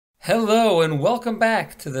Hello and welcome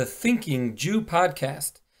back to the Thinking Jew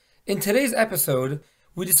podcast. In today's episode,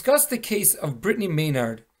 we discuss the case of Brittany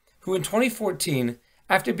Maynard, who in 2014,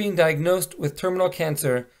 after being diagnosed with terminal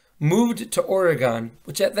cancer, moved to Oregon,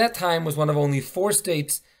 which at that time was one of only 4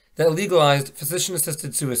 states that legalized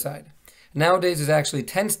physician-assisted suicide. Nowadays, there's actually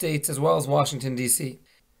 10 states as well as Washington, D.C.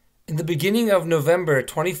 In the beginning of November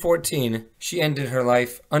 2014, she ended her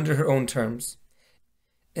life under her own terms.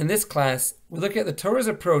 In this class, we look at the Torah's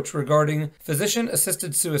approach regarding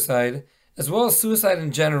physician-assisted suicide, as well as suicide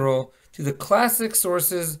in general, to the classic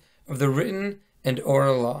sources of the written and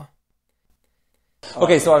oral law.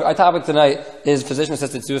 Okay, so our topic tonight is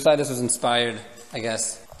physician-assisted suicide. This was inspired, I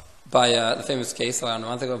guess, by the famous case a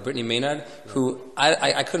month ago of Brittany Maynard, who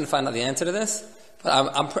I couldn't find out the answer to this,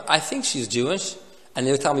 but I think she's Jewish, and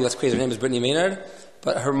they were telling me what's crazy. Her name is Brittany Maynard,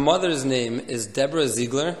 but her mother's name is Deborah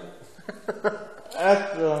Ziegler.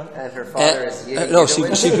 And her father is Yiddish. No, she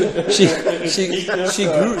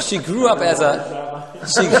grew up as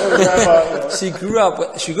she grew up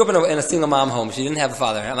in a single mom home. She didn't have a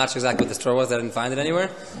father. I'm not sure exactly what the story was. I didn't find it anywhere.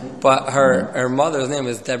 But her mother's name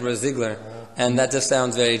is Deborah Ziegler, and that just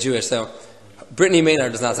sounds very Jewish. So Brittany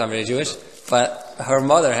Maynard does not sound very Jewish, but her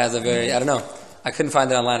mother has a very, I don't know. I couldn't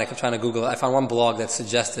find it online. I kept trying to Google it. I found one blog that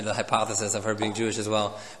suggested a hypothesis of her being Jewish as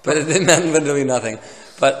well, but it meant literally nothing.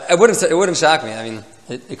 But it wouldn't shock me. I mean,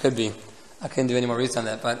 it could be. I couldn't do any more research on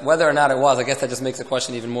that. But whether or not it was, I guess that just makes the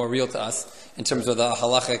question even more real to us in terms of the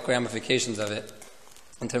halachic ramifications of it.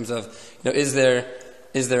 In terms of, is there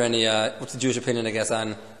any, what's the Jewish opinion, I guess,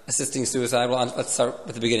 on assisting suicide? Well, let's start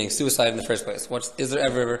at the beginning. Suicide in the first place. Is there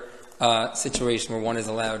ever a situation where one is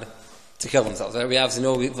allowed to kill themselves? Right? We obviously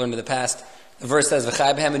know, we've learned in the past. The verse says,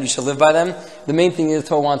 "V'chai b'hem," and you shall live by them. The main thing is the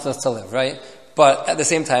Torah wants us to live, right? But at the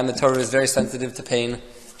same time, the Torah is very sensitive to pain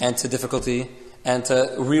and to difficulty and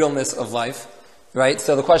to realness of life, right?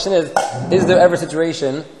 So the question is there ever a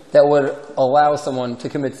situation that would allow someone to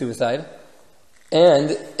commit suicide?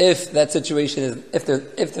 And if that situation is, if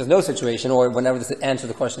there's no situation, or whenever the answer to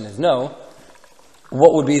the question is no,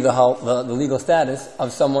 what would be the legal status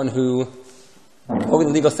of someone who? What would be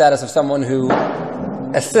the legal status of someone who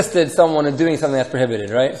assisted someone in doing something that's prohibited,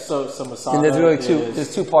 right? So Masada, and there's really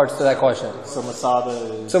there's two parts to that question. So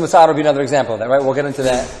Masada would be another example of that, right? We'll get into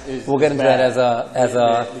that. We'll get into that as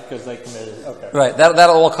a because they committed. Okay. Right.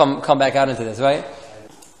 That'll all come back out into this, right?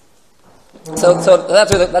 So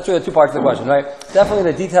that's really the two parts of the question, right?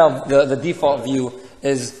 Definitely the default view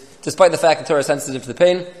is, despite the fact that Torah is sensitive to the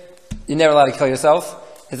pain, you're never allowed to kill yourself.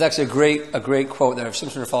 It's actually a great quote that Rav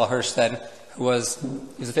Shimshon Raphael Hirsch said, he was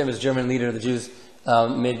a famous German leader of the Jews.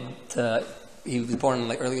 He was born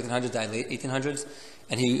in early 1800s, died late 1800s,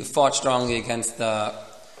 and he fought strongly against the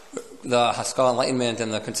Haskell Enlightenment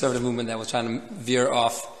and the conservative movement that was trying to veer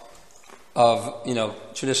off of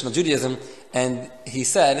traditional Judaism. And he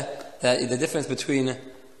said that the difference between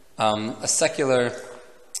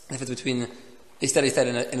he said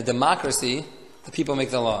in a democracy, the people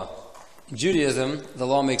make the law. In Judaism, the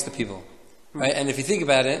law makes the people, right? And if you think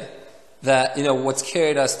about it, that what's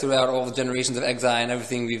carried us throughout all the generations of exile and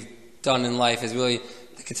everything we've done in life is really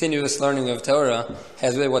the continuous learning of Torah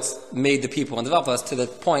has really what's made the people and developed us to the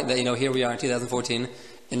point that here we are in 2014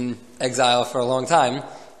 in exile for a long time, and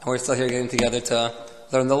we're still here getting together to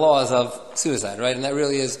learn the laws of suicide, right? And that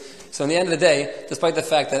really is, so in the end of the day, despite the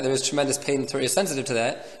fact that there is tremendous pain, the Torah is sensitive to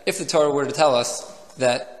that. If the Torah were to tell us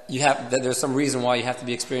that that there's some reason why you have to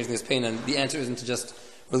be experiencing this pain, and the answer isn't to just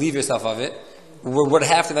relieve yourself of it, we would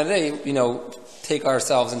have to, that day, take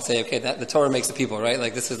ourselves and say, okay, that the Torah makes the people, right?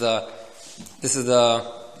 Like this is the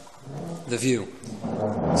view.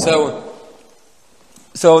 So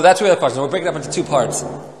that's really the question. We'll break it up into 2 parts.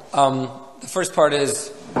 The first part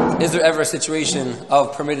is there ever a situation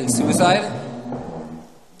of permitted suicide?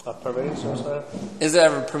 Permitted suicide? Is there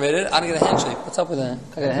ever permitted? I didn't get a handshake. What's up with that?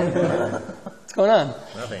 I got a handshake. What's going on?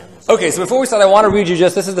 Nothing. Okay, so before we start, I want to read you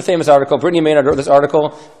this is the famous article. Brittany Maynard wrote this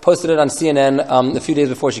article, posted it on CNN a few days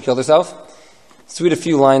before she killed herself. Let's read a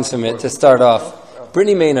few lines from it to start off.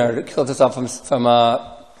 Brittany Maynard killed herself from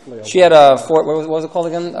she had what was it called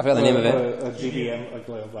again? I forgot the name of it. A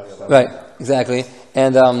GBM. Right, exactly.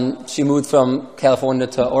 And she moved from California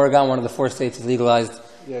to Oregon, one of the 4 states that legalized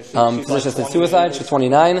physician-assisted suicide. She's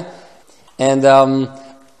 29. And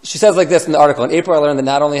she says like this in the article: in April, I learned that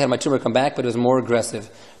not only had my tumor come back, but it was more aggressive.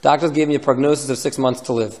 Doctors gave me a prognosis of 6 months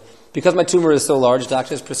to live. Because my tumor is so large,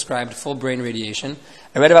 doctors prescribed full brain radiation.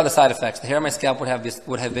 I read about the side effects. The hair on my scalp would have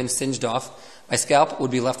been singed off. My scalp would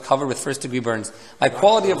be left covered with first-degree burns. My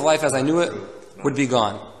quality of life as I knew it would be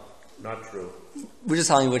gone. Not true. We're just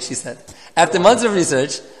telling you what she said. After months of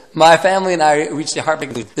research, my family and I reached a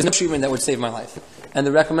heartbreaking conclusion. There's no treatment that would save my life. And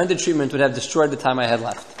the recommended treatment would have destroyed the time I had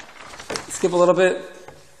left. Skip a little bit.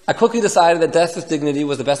 I quickly decided that death with dignity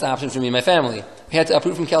was the best option for me and my family. We had to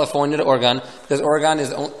uproot from California to Oregon, because Oregon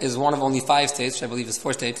is one of only 5 states, which I believe is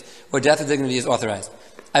 4 states, where death with dignity is authorized.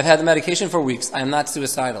 I've had the medication for weeks. I am not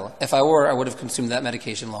suicidal. If I were, I would have consumed that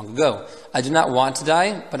medication long ago. I do not want to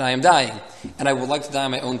die, but I am dying, and I would like to die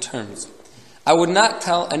on my own terms. I would not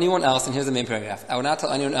tell anyone else, and here's the main paragraph, I would not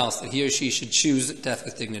tell anyone else that he or she should choose death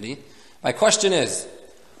with dignity. My question is,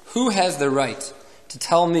 who has the right to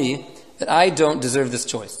tell me that I don't deserve this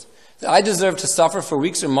choice? That I deserve to suffer for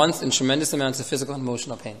weeks or months in tremendous amounts of physical and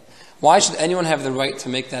emotional pain? Why should anyone have the right to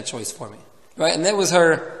make that choice for me? Right? And that was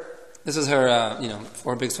her, this was her,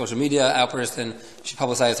 for her big social media outburst, and she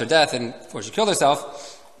publicized her death and before she killed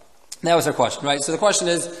herself. That was her question, right? So the question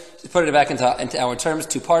is, to put it back into our terms,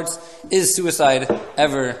 2 parts. Is suicide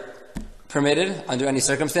ever permitted under any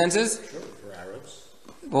circumstances? Sure, for Arabs.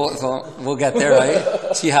 We'll get there,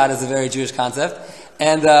 right? Jihad is a very Jewish concept.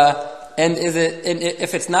 And is it, and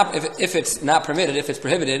if it's not permitted, if it's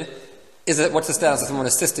prohibited, what's the status of someone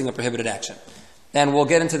assisting a prohibited action? And we'll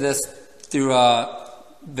get into this through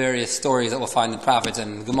various stories that we'll find in the prophets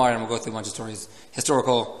and Gemara, and we'll go through a bunch of stories,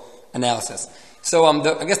 historical analysis. So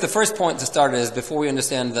I guess the first point to start is, before we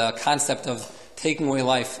understand the concept of taking away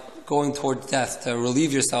life, going towards death to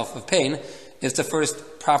relieve yourself of pain, is to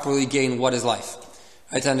first properly gain what is life.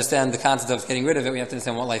 Right? To understand the concept of getting rid of it, we have to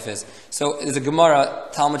understand what life is. So there's a Gemara,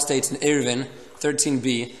 Talmud states in Eruvin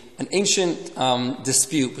 13b, an ancient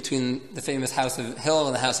dispute between the famous house of Hillel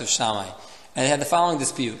and the house of Shammai. And they had the following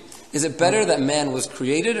dispute. Is it better that man was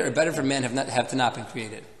created, or better for man have to not been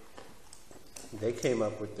created? They came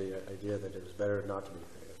up with the idea that it was better not to be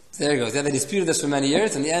created. There you go. Yeah, they disputed this for many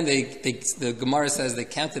years. In the end, the Gemara says they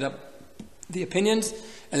counted up the opinions,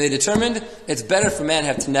 and they determined it's better for man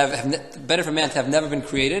to have never been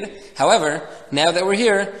created. However, now that we're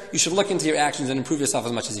here, you should look into your actions and improve yourself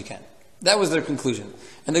as much as you can. That was their conclusion.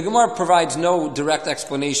 And the Gemara provides no direct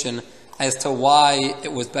explanation as to why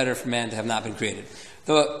it was better for man to have not been created.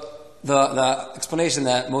 The explanation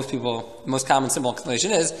that most common simple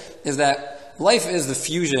explanation is that life is the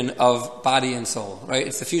fusion of body and soul, right?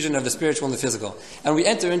 It's the fusion of the spiritual and the physical. And we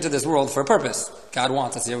enter into this world for a purpose. God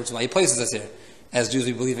wants us here, which is why He places us here. As Jews,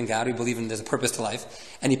 we believe in God. We believe there's a purpose to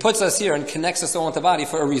life. And He puts us here and connects the soul and the body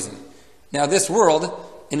for a reason. Now, this world,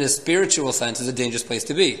 in a spiritual sense, is a dangerous place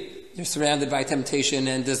to be. You're surrounded by temptation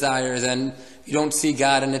and desires, and you don't see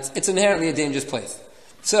God, and it's inherently a dangerous place.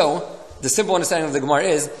 So, the simple understanding of the Gemara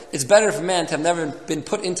is, it's better for man to have never been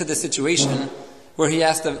put into this situation where he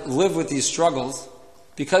has to live with these struggles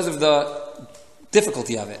because of the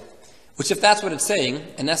difficulty of it. Which, if that's what it's saying,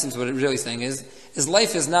 in essence what it's really saying is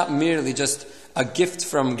life is not merely just a gift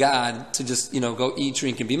from God to just, go eat,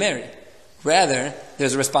 drink, and be merry. Rather,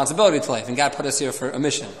 there's a responsibility to life, and God put us here for a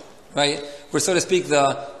mission, right? We're, so to speak,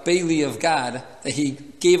 the Bailey of God, that He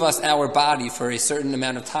gave us our body for a certain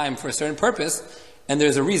amount of time, for a certain purpose, and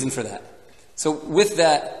there's a reason for that. So with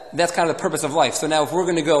that, that's kind of the purpose of life. So now if we're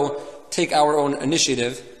going to go take our own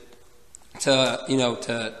initiative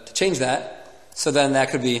to change that, so then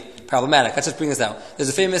that could be problematic. Let's just bring this out. There's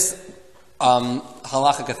a famous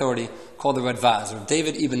halachic authority called the Radvaz, or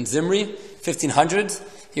David Ibn Zimri, 1500s.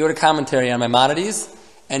 He wrote a commentary on Maimonides,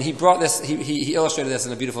 and he brought this. He illustrated this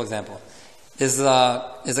in a beautiful example. There's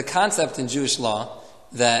a concept in Jewish law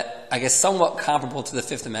that I guess somewhat comparable to the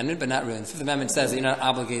Fifth Amendment, but not really. The Fifth Amendment says that you're not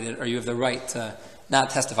obligated, or you have the right to not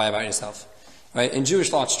testify about yourself. Right? In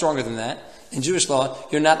Jewish law, it's stronger than that. In Jewish law,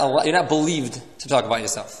 you're not believed to talk about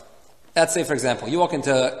yourself. Let's say, for example, you walk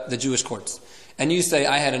into the Jewish courts and you say,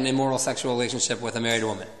 "I had an immoral sexual relationship with a married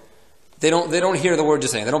woman." They don't hear the word you're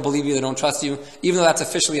saying. They don't believe you. They don't trust you, even though that's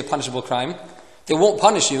officially a punishable crime. They won't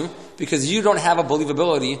punish you because you don't have a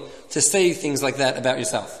believability to say things like that about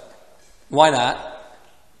yourself. Why not?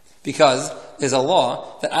 Because there's a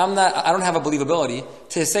law that I don't have a believability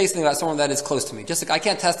to say something about someone that is close to me. Just like I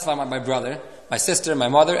can't testify about my brother, my sister, my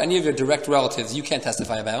mother, any of your direct relatives you can't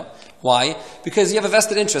testify about. Why? Because you have a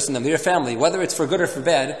vested interest in them. They're your family. Whether it's for good or for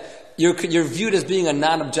bad, you're viewed as being a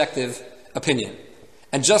non-objective opinion.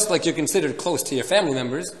 And just like you're considered close to your family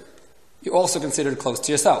members, you're also considered close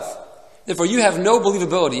to yourself. Therefore, you have no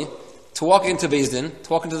believability to walk into Beis Din, to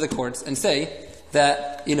walk into the courts and say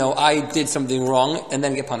that, I did something wrong and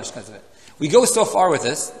then get punished because of it. We go so far with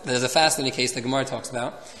this, there's a fascinating case that Gemara talks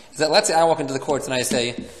about, is that let's say I walk into the courts and I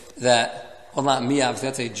say that, well, not me, obviously,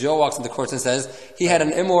 let's say Joe walks into the courts and says he had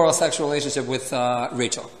an immoral sexual relationship with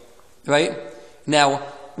Rachel, right? Now,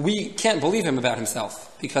 we can't believe him about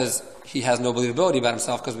himself because he has no believability about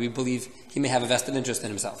himself, because we believe he may have a vested interest in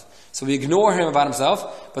himself. So we ignore him about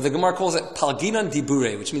himself, but the Gemara calls it palginan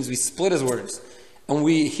dibure, which means we split his words. And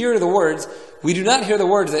we hear the words, we do not hear the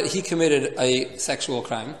words that he committed a sexual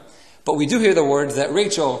crime, but we do hear the words that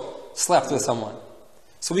Rachel slept with someone.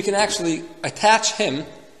 So we can actually attach him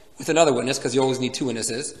with another witness, because you always need two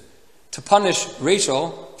witnesses, to punish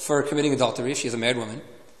Rachel for committing adultery. She is a married woman.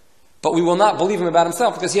 But we will not believe him about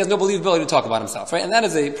himself, because he has no believability to talk about himself, right? And that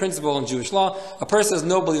is a principle in Jewish law. A person has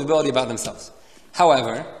no believability about themselves.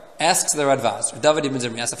 However, asks the Radvaz, or David ibn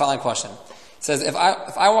Zimri, asks the following question. It says, if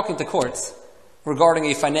I walk into courts regarding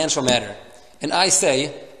a financial matter, and I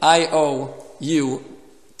say, I owe you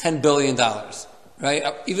 $10 billion,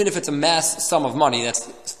 right? Even if it's a mass sum of money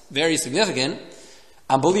that's very significant,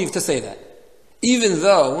 I'm believed to say that. Even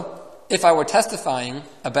though, if I were testifying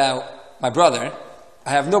about my brother, I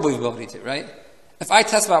have no believability to, right? If I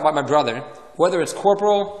testify about my brother, whether it's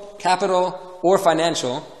corporal, capital, or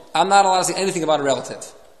financial, I'm not allowed to say anything about a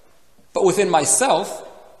relative. But within myself,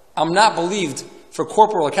 I'm not believed for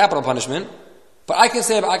corporal or capital punishment, but I can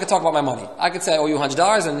talk about my money. I could say, I owe you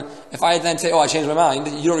 $100, and if I then say, I changed my mind,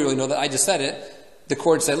 you don't really know that I just said it. The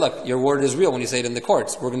court said, look, your word is real when you say it in the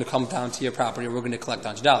courts. We're going to come down to your property, we're going to collect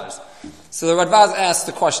 $100. So the Radvaz asks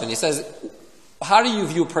the question. He says, how do you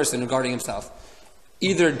view a person regarding himself?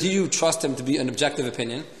 Either do you trust him to be an objective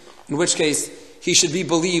opinion, in which case he should be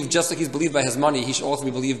believed just like he's believed by his money, he should also be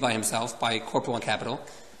believed by himself, by corporal and capital.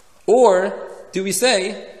 Or do we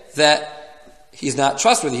say that he's not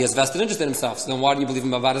trustworthy, he has vested interest in himself, so then why do you believe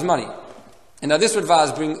him about his money? And now this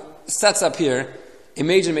Radvaz sets up here a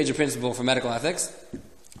major principle for medical ethics,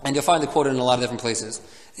 and you'll find it quoted in a lot of different places.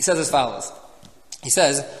 He says as follows. He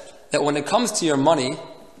says that when it comes to your money,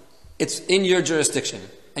 it's in your jurisdiction.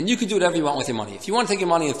 And you can do whatever you want with your money. If you want to take your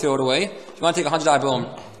money and throw it away, if you want to take a $100 bill and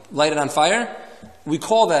light it on fire, we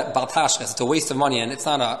call that baltashkas. It's a waste of money, and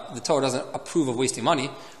the Torah doesn't approve of wasting money.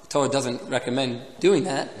 The Torah doesn't recommend doing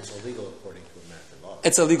that. It's illegal according to American law.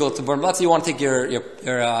 It's illegal to burn. Let's say you want to take your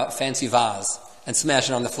fancy vase and smash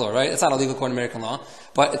it on the floor, right? It's not illegal according to American law,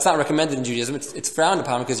 but it's not recommended in Judaism. It's frowned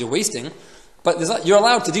upon because you're wasting. But you're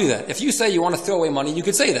allowed to do that. If you say you want to throw away money, you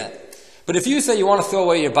could say that. But if you say you want to throw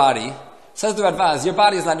away your body, says the Radvaz, your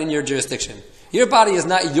body is not in your jurisdiction. Your body is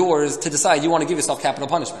not yours to decide you want to give yourself capital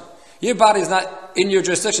punishment. Your body is not in your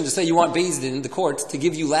jurisdiction to say you want Beis Din, the courts, to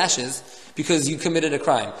give you lashes because you committed a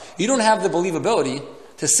crime. You don't have the believability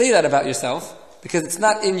to say that about yourself because it's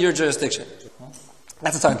not in your jurisdiction.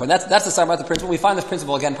 That's the starting point. That's the starting point of the principle. We find this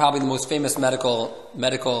principle, again, probably the most famous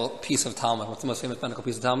medical piece of Talmud. What's the most famous medical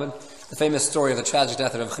piece of Talmud? The famous story of the tragic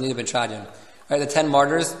death of Chanina ben Chadian. Right, the 10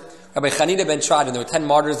 martyrs. Rabbi Chanina ben Chadian, there were 10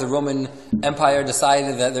 martyrs. The Roman Empire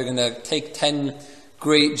decided that they're going to take 10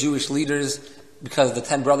 great Jewish leaders because the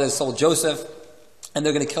 10 brothers sold Joseph, and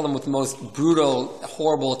they're going to kill them with the most brutal,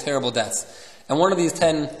 horrible, terrible deaths. And one of these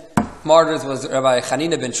 10 martyrs was Rabbi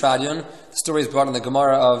Chanina ben Chadian. The story is brought in the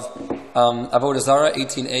Gemara of Avodah Zarah,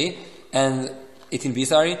 18a, and 18b,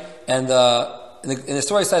 sorry. And the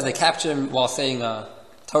story says they captured him while saying a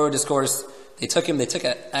Torah discourse. They took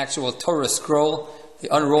an actual Torah scroll, they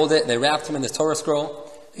unrolled it, they wrapped him in this Torah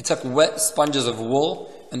scroll. They took wet sponges of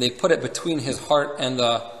wool, and they put it between his heart and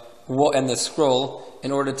the wool and the scroll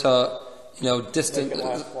in order to,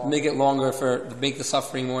 make it longer, make the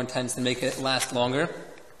suffering more intense and make it last longer.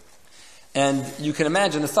 And you can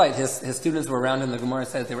imagine the sight. His students were around him. The Gemara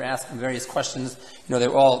says they were asking various questions. They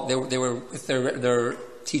were with their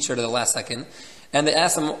teacher to the last second, and they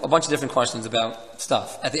asked him a bunch of different questions about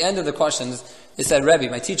stuff. At the end of the questions, they said, "Rebbe,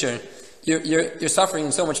 my teacher, you're suffering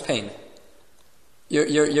in so much pain.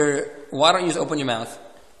 Why don't you just open your mouth,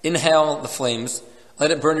 inhale the flames,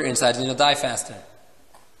 let it burn your insides, and you'll die faster?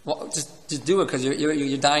 Well, just do it because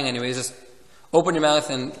you're dying anyways. Just open your mouth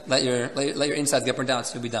and let your insides get burned out,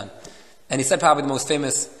 so you'll be done." And he said probably the most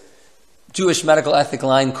famous Jewish medical ethic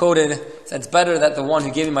line quoted, said, "It's better that the one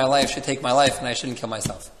who gave me my life should take my life and I shouldn't kill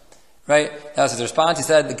myself." Right? That was his response. He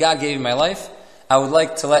said, "God gave me my life. I would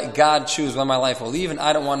like to let God choose when my life will leave, and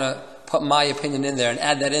I don't want to put my opinion in there and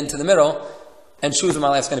add that into the middle and choose when my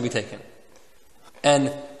life's going to be taken."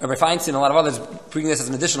 And Rabbi Feinstein and a lot of others bring this as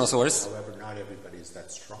an additional source. However, not everybody is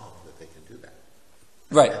that strong that they can do that.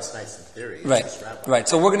 Right. That's nice in theory. Right.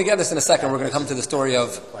 So we're going to get this in a second. We're going to come to the story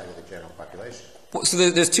of... apply to the general population. So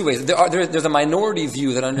there's two ways. There's a minority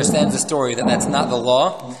view that understands the story that that's not the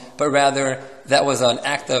law, but rather that was an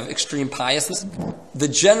act of extreme piousness. The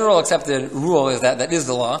general accepted rule is that is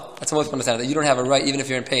the law. That's the most understand, that you don't have a right, even if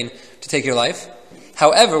you're in pain, to take your life.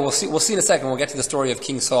 However, we'll see in a second. We'll get to the story of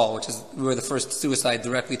King Saul, which is where the first suicide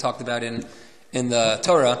directly talked about in the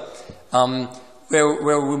Torah,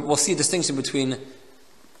 where we'll see a distinction between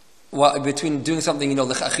between doing something,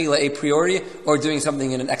 l'chachila a priori, or doing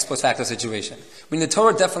something in an ex post facto situation. I mean, the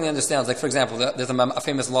Torah definitely understands, like, for example, there's a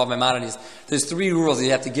famous law of Maimonides. There's 3 rules that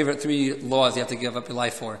you have to give it, 3 laws you have to give up your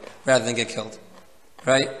life for, rather than get killed.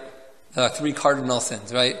 Right? 3 cardinal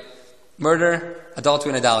sins, right? Murder,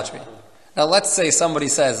 adultery, and idolatry. Now, let's say somebody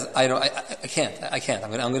says, I can't.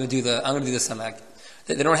 I'm going to do this sin.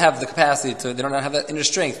 They don't have the capacity they don't have that inner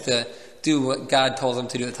strength to do what God told them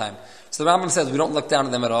to do at the time. So the Rambam says we don't look down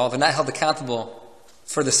on them at all. They're not held accountable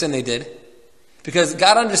for the sin they did, because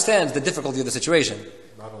God understands the difficulty of the situation.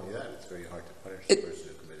 Not only that, it's very hard to punish the person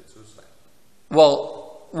who committed suicide.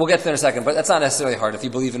 Well, we'll get to that in a second, but that's not necessarily hard if you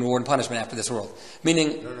believe in reward and punishment after this world.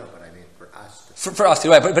 Meaning, No, but I mean for us. for us too,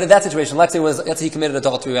 right? But in that situation, let's say he committed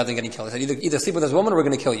adultery rather than getting killed. He said either sleep with this woman or we're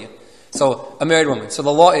going to kill you. So a married woman. So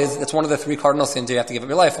the law is that's one of the 3 cardinal sins you have to give up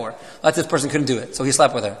your life for. Let's say this person couldn't do it, so he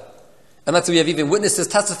slept with her. And let's say we have even witnesses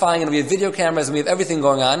testifying, and we have video cameras, and we have everything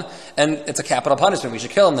going on, and it's a capital punishment. We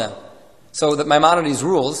should kill him now. So that Maimonides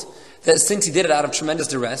rules that since he did it out of tremendous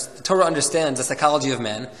duress, the Torah understands the psychology of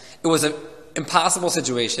man. It was an impossible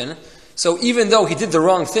situation. So even though he did the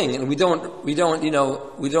wrong thing, and we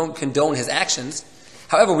don't condone his actions,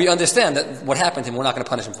 however, we understand that what happened to him, we're not going to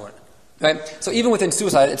punish him for it. Right? So even within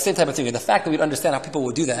suicide, it's the same type of thing. The fact that we understand how people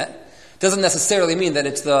would do that doesn't necessarily mean that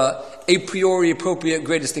it's the a priori appropriate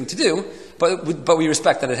greatest thing to do, but we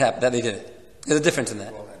respect that it happened, that they did it. There's a difference in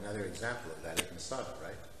that. Well, another example of that is Masada,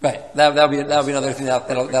 right? Right. That'll be another thing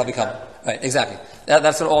that'll become. Right. Exactly.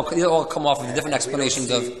 That's what all come off of the different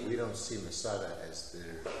explanations We don't see Masada as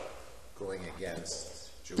they're going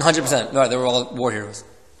against Jewish 100%. Right. They were all war heroes.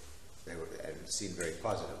 They were seen very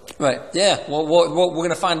positively. Right. Yeah. Well, we're going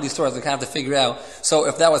to find these stories. We kind of have to figure out. So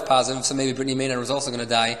if that was positive, so maybe Brittany Maynard was also going to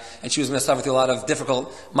die, and she was going to suffer through a lot of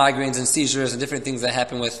difficult migraines and seizures and different things that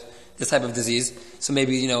happen with this type of disease. So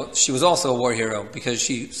maybe she was also a war hero because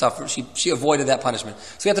she suffered. She avoided that punishment.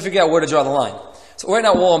 So we have to figure out where to draw the line. So right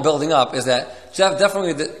now, what I'm building up is that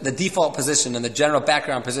definitely the default position and the general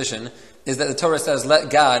background position is that the Torah says,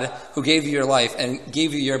 "Let God, who gave you your life and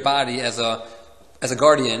gave you your body as a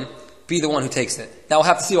guardian, be the one who takes it." Now we'll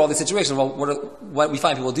have to see all these situations. Well, what we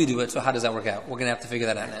find people do it. So how does that work out? We're going to have to figure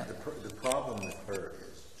that out now. The problem with her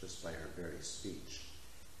is just by her very speech,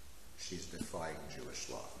 she's defying Jewish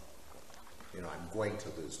law. I'm going to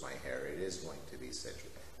lose my hair. It is going to be said.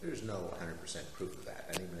 There's no 100% proof of that.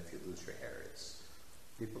 And even if you lose your hair,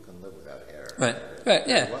 people can live without hair. Right.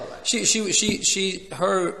 Yeah. Well, she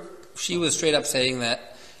was straight up saying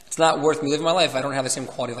that it's not worth me living my life. I don't have the same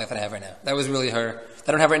quality of life that I have right now. That was really her.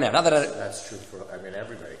 I don't have right now. Not that that's true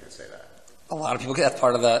everybody can say that. A lot of people get that's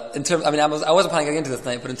part of the. I wasn't planning to get into this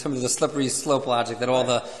tonight, but in terms of the slippery slope logic that all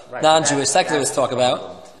the non-Jewish secularists talk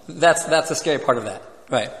about, that's the scary part of that.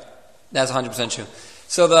 Right. That's 100% true.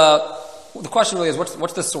 So the question really is,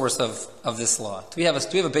 what's the source of this law? Do we have a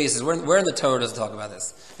basis? Where in the Torah does it talk about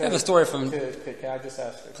this? We have a story from. Can I just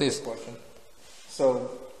ask a Please. quick question?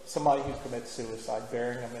 So somebody who commits suicide,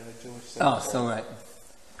 burying them in a Jewish cemetery. Oh, so right.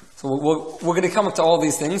 So we're going to come up to all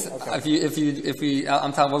these things. Okay. If we,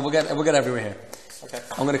 I'm telling we'll get everywhere here. Okay.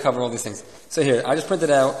 I'm going to cover all these things. So here, I just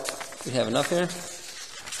printed out. We have enough here.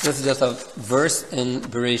 This is just a verse in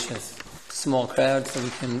Bereshit. Small crowd, so we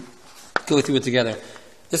can go through it together.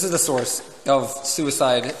 This is the source of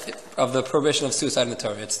suicide, of the prohibition of suicide in the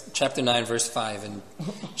Torah. It's chapter 9, verse 5 in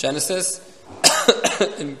Genesis.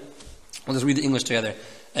 And we'll just read the English together.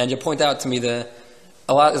 And you'll point out to me there's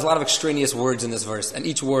a lot of extraneous words in this verse. And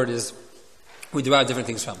each word we derive different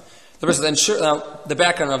things from. The verse is, now, the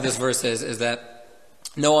background of this verse is that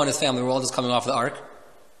Noah and his family were all just coming off the ark.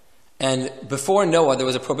 And before Noah, there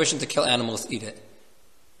was a prohibition to kill animals to eat it.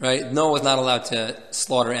 Right? Noah was not allowed to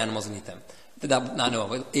slaughter animals and eat them. Not Noah,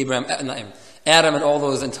 but Adam and all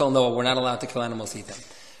those until Noah were not allowed to kill animals to eat them.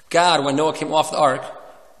 God, when Noah came off the ark,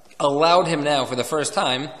 allowed him now for the first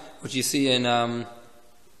time, which you see in where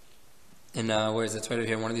is it? It's right over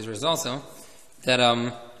here, one of these verses also, that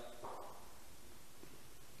in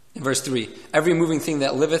verse 3, every moving thing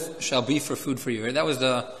that liveth shall be for food for you. Right? That was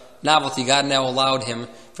the novelty. God now allowed him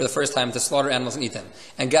for the first time to slaughter animals and eat them.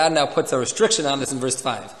 And God now puts a restriction on this in verse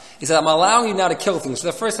 5. He said, I'm allowing you now to kill things. For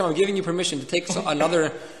the first time, I'm giving you permission to take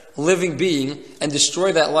another living being and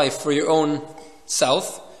destroy that life for your own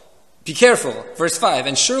self. Be careful. Verse 5,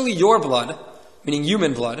 and surely your blood, meaning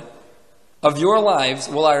human blood, of your lives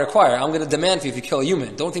will I require. I'm going to demand for you if you kill a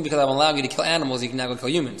human. Don't think because I'm allowing you to kill animals, you can now go kill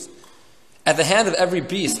humans. At the hand of every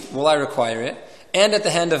beast will I require it, and at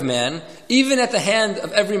the hand of man, even at the hand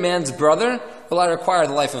of every man's brother will I require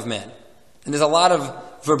the life of man. And there's a lot of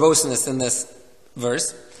verboseness in this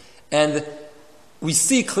verse. And We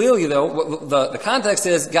see clearly, though, the context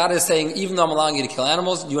is God is saying, even though I'm allowing you to kill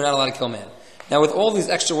animals, you are not allowed to kill man. Now, with all these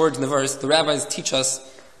extra words in the verse, the rabbis teach us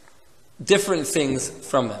different things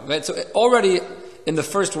from them. Right? So already in the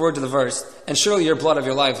first words of the verse, and surely your blood of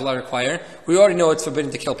your lives will I require, we already know it's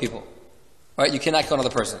forbidden to kill people. Right? You cannot kill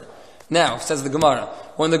another person. Now, says the Gemara,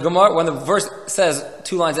 when the verse says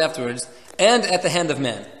 2 lines afterwards, and at the hand of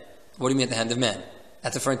man. What do you mean at the hand of man?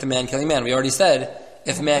 That's referring to man killing man. We already said,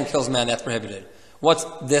 if man kills man, that's prohibited. What's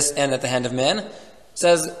this and at the hand of man?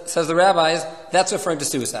 Says the rabbis, that's referring to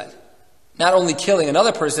suicide. Not only killing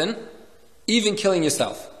another person, even killing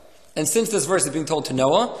yourself. And since this verse is being told to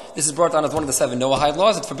Noah, this is brought down as one of the 7 Noahide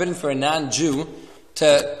laws. It's forbidden for a non-Jew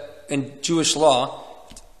in Jewish law,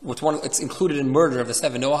 it's included in murder of the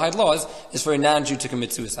 7 Noahide laws, is for a non-Jew to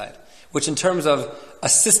commit suicide. Which in terms of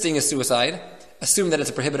assisting a suicide, assume that it's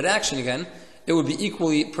a prohibited action again, it would be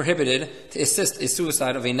equally prohibited to assist a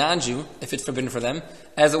suicide of a non-Jew, if it's forbidden for them,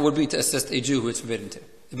 as it would be to assist a Jew who it's forbidden to.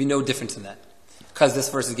 There'd be no difference in that. Because this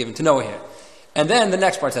verse is given to Noah here. And then the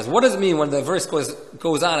next part says, what does it mean when the verse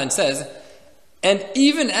goes on and says, and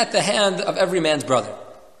even at the hand of every man's brother?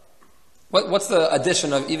 What's the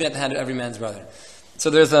addition of even at the hand of every man's brother? So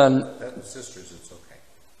there's sisters, it's okay.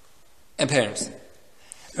 And parents.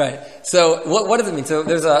 Right. So what does it mean? So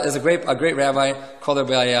there's a great rabbi called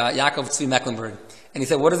Rabbi Yaakov Tzvi Mecklenburg, and he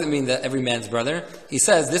said, what does it mean that every man's brother? He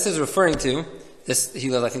says this is referring to this. He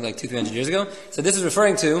lived, I think, like 200-300 years ago. So this is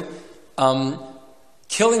referring to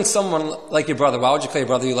killing someone like your brother. Why would you kill your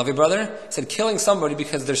brother? You love your brother. He said killing somebody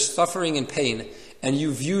because they're suffering in pain, and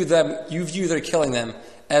you view their killing them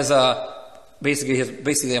as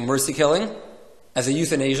basically a mercy killing, as a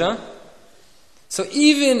euthanasia. So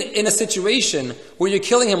even in a situation where you're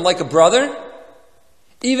killing him like a brother,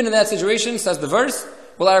 even in that situation, says the verse,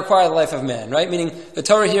 will I require the life of man, right? Meaning the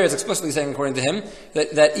Torah here is explicitly saying, according to him,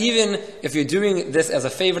 that even if you're doing this as a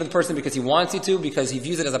favor to the person because he wants you to, because he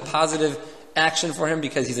views it as a positive action for him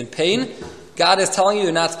because he's in pain, God is telling you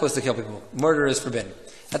you're not supposed to kill people. Murder is forbidden.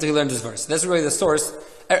 That's what he learned this verse. This is really the source.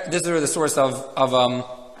 This is really the source of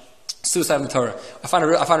suicide in the Torah. I find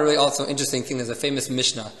a really also interesting thing. There's a famous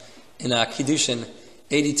Mishnah in Kiddushin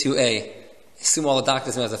 82a. I assume all the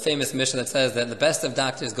doctors know. There's a famous Mishnah that says that the best of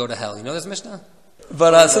doctors go to hell. You know this Mishnah?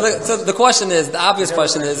 But so the question is, the obvious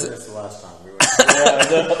question is, the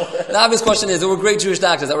obvious question is, there were great Jewish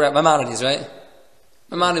doctors that were at Maimonides, right?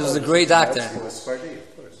 Maimonides was a great doctor. There's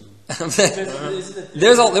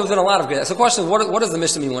been a lot of great. So the question is, what does the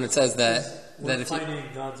Mishnah mean when it says that if you,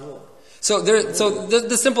 God's will. So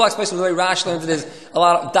the simple explanation, the way Rashi learns it is, a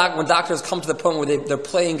lot of when doctors come to the point where they're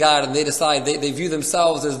playing God and they decide they view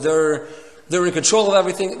themselves as they're in control of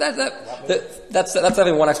everything. That's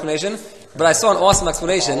having one explanation. But I saw an awesome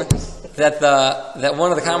explanation that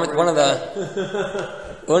one of the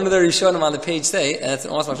Rishonim on the page say, and it's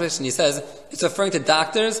an awesome explanation. He says it's referring to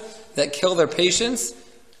doctors that kill their patients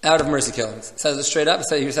out of mercy killings. He says it straight up.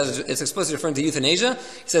 He says it's explicitly referring to euthanasia.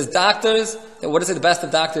 He says doctors, what is it, the best of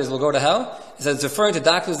doctors will go to hell? He says it's referring to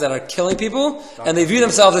doctors that are killing people, and they view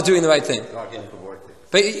themselves as doing the right thing.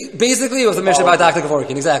 But basically, it was a mission about Dr.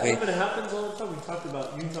 Kevorkian, exactly. But it happens all the time. You talked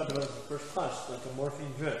about it in the first class, like a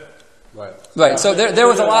morphine drip. Right. So there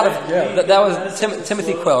was a lot of that was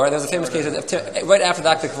Timothy Quill. Right. There was a famous case of right after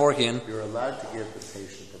Dr. Kevorkian. You're allowed to give the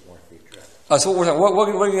patient the morphine drip. So we're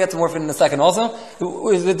going to get to morphine in a second. Also,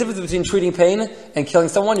 the difference between treating pain and killing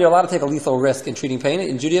someone. You're allowed to take a lethal risk in treating pain.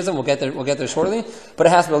 In Judaism, we'll get there shortly. But it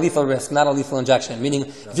has to be a lethal risk, not a lethal injection. Meaning,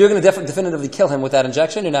 if you're going to definitively kill him with that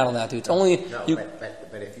injection, you're not allowed to. It's only But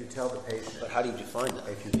if you tell the patient, but how do you define that?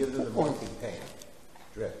 If you give them the morphine pain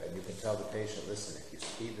drip, and you can tell the patient, listen, if you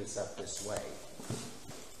speed this up this way.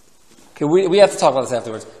 Okay, we have to talk about this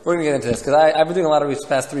afterwards. We're going to get into this because I've been doing a lot of research the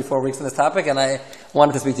past 3-4 weeks on this topic, and I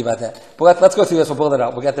wanted to speak to you about that. But let's go through this. We'll build it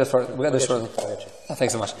out. We'll get there shortly. Oh,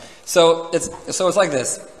 thanks so much. So it's like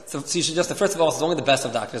this. So you should first of all, it's only the best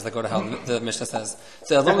of doctors that go to hell. The Mishnah says.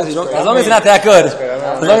 So as long as you're not that good,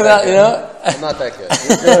 as long as that, I'm not that good.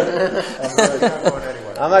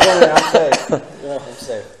 I'm not going anywhere. I'm safe. I'm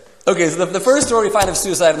safe. Okay, so the first story we find of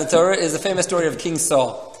suicide in the Torah is the famous story of King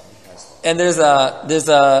Saul. And it's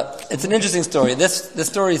an interesting story. This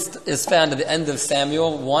story is found at the end of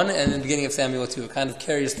Samuel 1 and the beginning of Samuel 2. It kind of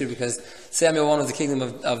carries through because Samuel 1 was the kingdom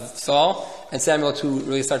of Saul, and Samuel 2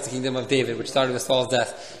 really starts the kingdom of David, which started with Saul's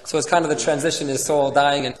death. So it's kind of the transition is Saul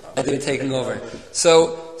dying and David taking over.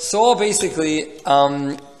 So Saul basically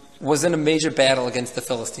was in a major battle against the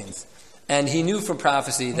Philistines. And he knew from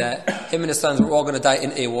prophecy that him and his sons were all going to die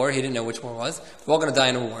in a war. He didn't know which war it was. We're all going to die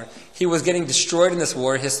in a war. He was getting destroyed in this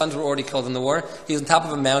war. His sons were already killed in the war. He was on top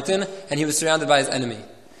of a mountain, and he was surrounded by his enemy.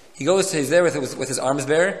 He's there with his arms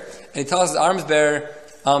bearer, and he tells his arms bearer,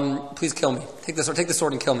 please kill me. Take the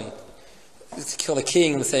sword and kill me. To kill the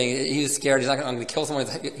king, and saying he was scared. He's not going to kill someone.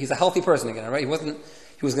 He's a healthy person again, right? He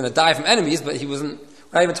was going to die from enemies, but he wasn't.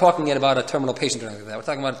 We're not even talking yet about a terminal patient or anything like that. We're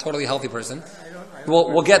talking about a totally healthy person.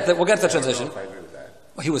 We'll get to the transition.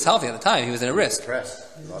 Well, he was healthy at the time. He was in a risk.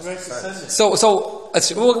 So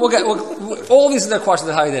we'll get all these are the questions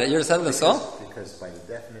of how he did it. You're understanding this, Because by the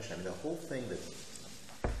definition, I mean the whole thing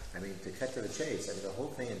to cut to the chase, I mean the whole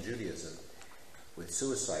thing in Judaism with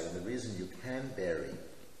suicide, and the reason you can bury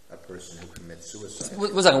a person who commits suicide.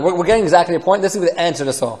 One second. We're getting exactly your point. This is the answer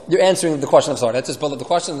to all. You're answering the question. I'm sorry. Let's just build up the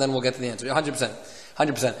question, and then we'll get to the answer.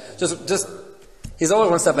 100%. Just. He's always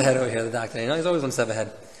one step ahead over here, the doctor. You know, he's always one step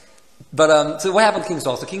ahead. But so what happened to King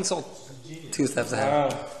Saul? So King Saul, 2 steps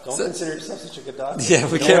ahead. Don't consider yourself such a good doctor.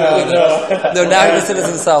 Yeah, we can't. No, now he considers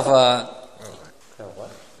himself.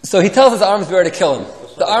 So he tells his arms bearer to kill him.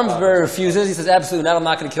 The arms bearer refuses. He says, "Absolutely not. I'm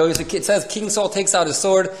not going to kill you." So it says King Saul takes out his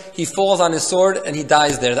sword. He falls on his sword and he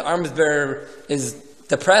dies there. The arms bearer is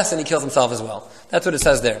depressed and he kills himself as well. That's what it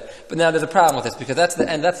says there. But now there's a problem with this because that's the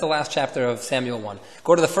end. That's the last chapter of Samuel 1.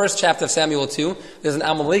 Go to the first chapter of Samuel 2. There's an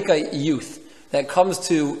Amalekite youth that comes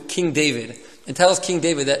to King David and tells King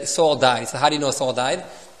David that Saul died. So how do you know Saul died?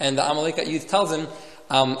 And the Amalekite youth tells him,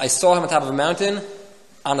 I saw him on top of a mountain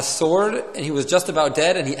on a sword, and he was just about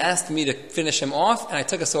dead, and he asked me to finish him off, and I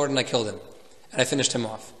took a sword and I killed him. And I finished him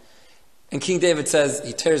off. And King David says,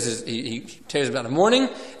 he tears about in the morning.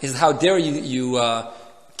 He says, how dare you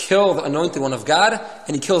kill the anointed one of God?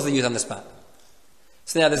 And he kills the youth on the spot.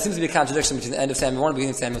 So now there seems to be a contradiction between the end of Samuel 1 and the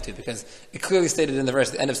beginning of Samuel 2, because it clearly stated in the verse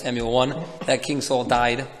at the end of Samuel 1 that King Saul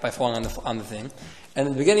died by falling on the thing. And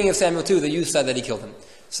in the beginning of Samuel 2, the youth said that he killed him.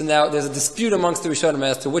 So now there's a dispute amongst the Rishonim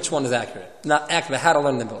as to which one is accurate. Not accurate, how to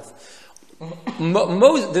learn them both.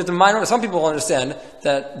 There's a minority. Some people understand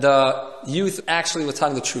that the youth actually was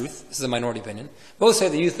telling the truth. This is a minority opinion. Most say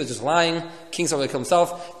the youth was just lying. King Saul would kill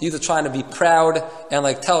himself. The youth was trying to be proud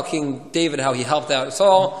and tell King David how he helped out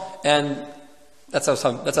Saul. And that's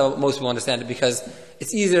how most people understand it, because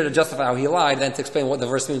it's easier to justify how he lied than to explain what the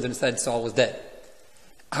verse means when it said Saul was dead.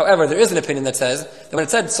 However, there is an opinion that says that when it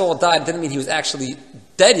said Saul died, it didn't mean he was actually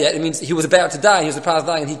dead yet. It means he was about to die. He was in the process of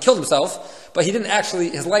dying, and he killed himself. But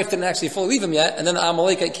his life didn't actually fully leave him yet. And then the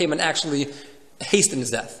Amalekite came and actually hastened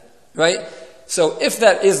his death. Right? So if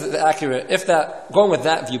that is accurate, going with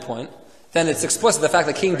that viewpoint, then it's explicit the fact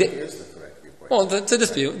that King David. Is the correct viewpoint? Well, to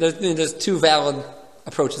dispute. There's two valid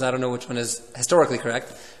approaches. I don't know which one is historically correct.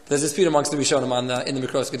 But there's a dispute amongst the Rishonim in the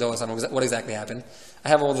Mikros Gedolos on what exactly happened. I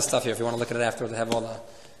have all the stuff here if you want to look at it afterwards. I have all the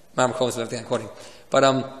Mamrakos and everything I'm quoting. But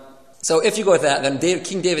so if you go with that, then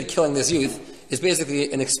King David killing this youth is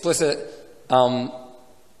basically an explicitly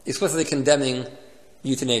condemning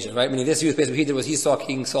euthanasia, right? Meaning this youth, basically what he did was he saw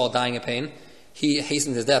King Saul dying of pain. He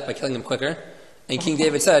hastened his death by killing him quicker. And King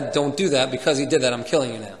David said, don't do that, because he did that, I'm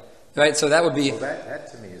killing you now. Right? So that would be... Well,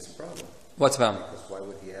 that to me is a problem. What's the problem? Because why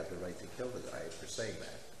would he have the right to kill the guy for saying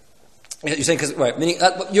that? You're saying because... Right. Meaning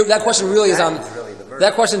that question really is on...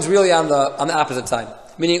 That question's really on the opposite side.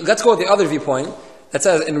 Meaning, let's go with the other viewpoint that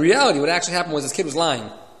says, in reality, what actually happened was this kid was lying.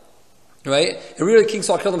 Right? And really, King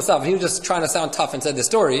Saul killed himself. If he was just trying to sound tough and said this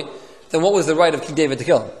story, then what was the right of King David to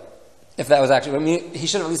kill him? If that was actually... he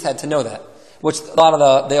should have at least had to know that. Which a lot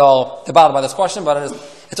of they're bothered by this question, but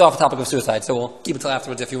it's off the topic of suicide, so we'll keep it till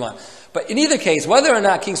afterwards if you want. But in either case, whether or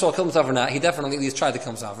not King Saul killed himself or not, he definitely at least tried to kill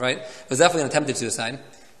himself, right? It was definitely an attempted suicide.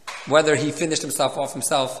 Whether he finished himself off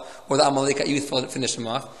himself or the Amalekite youth finished him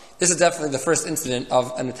off, this is definitely the first incident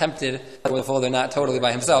of an attempted, although not totally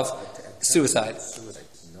by himself, suicide. Suicide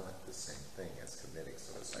is not the same thing as committing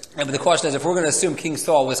suicide. But the question is, if we're going to assume King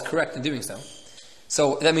Saul was correct in doing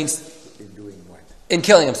so that means... In doing what? In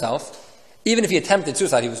killing himself. Even if he attempted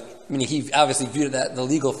suicide, he obviously viewed that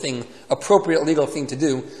the appropriate legal thing to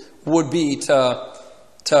do would be to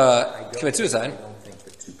commit suicide. I don't think the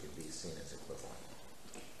two can be seen as equivalent.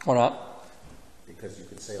 Why not? Because you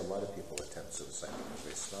could say a lot of people attempt suicide because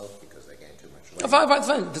they smoke, because they gain too much weight.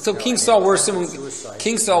 Fine. So King Saul, we're assuming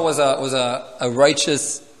King Saul was a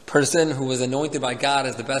righteous person who was anointed by God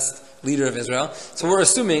as the best leader of Israel. So we're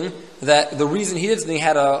assuming that the reason he did something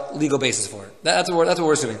had a legal basis for it. That's what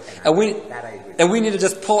we're assuming. And we need to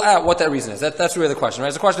just pull out what that reason is. That's really the question,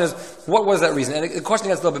 right? So the question is, what was that reason? And the question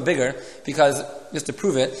gets a little bit bigger, because, just to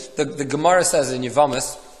prove it, the Gemara says in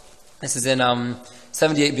Yevamos, this is in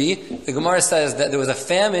 78b, the Gemara says that there was a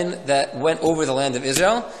famine that went over the land of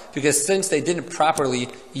Israel, because since they didn't properly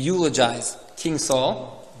eulogize King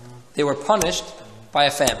Saul, they were punished by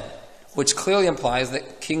a famine, which clearly implies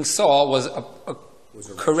that King Saul was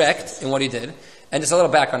correct in what he did, And just a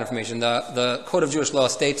little background information. The Code of Jewish Law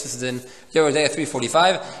states, this is in Yerodea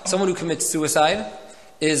 345, someone who commits suicide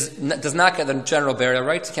does not get the general burial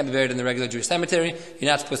rights. He can't be buried in the regular Jewish cemetery.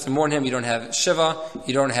 You're not supposed to mourn him. You don't have shiva.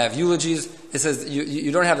 You don't have eulogies. It says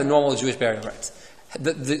you don't have the normal Jewish burial rights.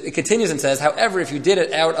 It continues and says, however, if you did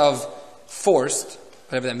it out of forced,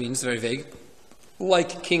 whatever that means, very vague,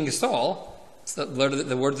 like King Saul, it's the word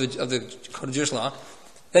of the Code of Jewish Law,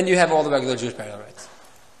 then you have all the regular Jewish burial rights.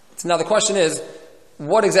 So now the question is,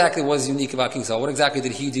 what exactly was unique about King Saul? What exactly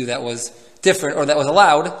did he do that was different or that was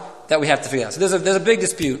allowed that we have to figure out? So there's a big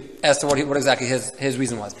dispute as to what exactly his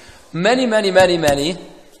reason was. Many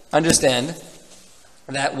understand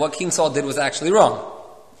that what King Saul did was actually wrong.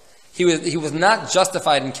 He was not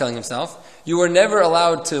justified in killing himself. You were never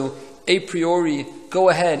allowed to a priori go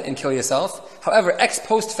ahead and kill yourself. However, ex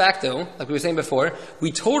post facto, like we were saying before,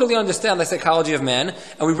 we totally understand the psychology of man,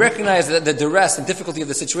 and we recognize that the duress and difficulty of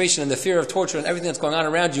the situation and the fear of torture and everything that's going on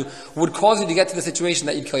around you would cause you to get to the situation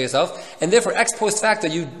that you'd kill yourself. And therefore, ex post facto,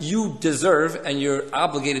 you deserve and you're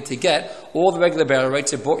obligated to get all the regular burial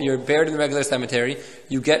rights. You're buried in the regular cemetery.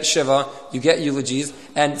 You get shiva. You get eulogies.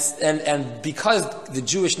 And because the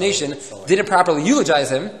Jewish nation didn't properly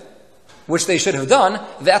eulogize him, which they should have done,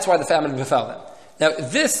 that's why the famine befell them. Now,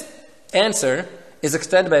 this answer is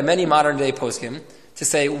extended by many modern-day poskim to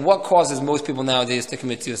say what causes most people nowadays to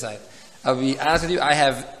commit suicide. I'll be honest with you,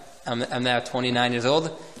 I'm now 29 years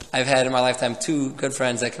old. I've had in my lifetime 2 good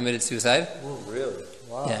friends that committed suicide. Oh, really?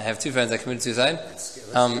 Wow. Yeah, I have 2 friends that committed suicide.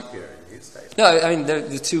 No, I mean,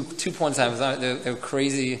 they're 2 points in time. They're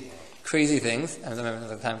crazy things. I remember at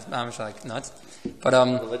the time, I'm like nuts. But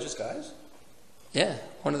religious guys? Yeah,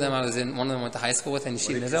 one of them went to high school with in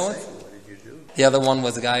Yeshiva Israel with. What did you do? The other one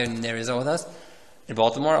was a guy in Arizona with us in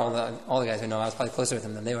Baltimore. All the guys who know, I was probably closer with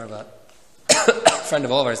him than they were, but a friend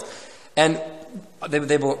of all of ours. And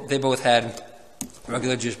they both had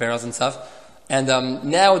regular Jewish burials and stuff. And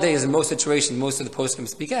nowadays, in most situations, most of the poskim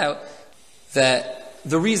speak out that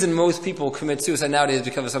the reason most people commit suicide nowadays is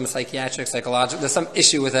because of some psychiatric, psychological, there's some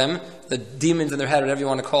issue with them, the demons in their head, whatever you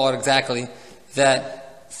want to call it exactly,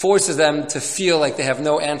 that forces them to feel like they have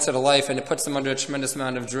no answer to life, and it puts them under a tremendous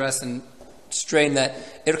amount of duress and strain that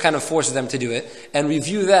it kind of forces them to do it. And we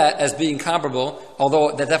view that as being comparable,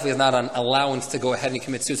 although that definitely is not an allowance to go ahead and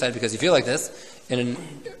commit suicide because you feel like this in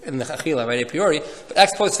the chachila, right, a priori. But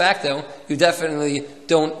ex post facto, you definitely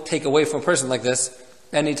don't take away from a person like this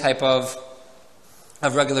any type of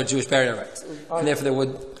regular Jewish burial rights. And therefore there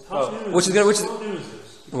would... How new is this? Because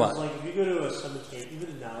what? like if you go to a cemetery, even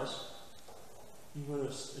in Dallas, you go to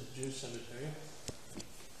a Jewish cemetery,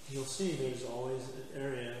 you'll see there's always an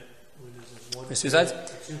area where there's like one... For suicides?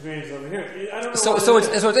 2 graves over here. I don't know. So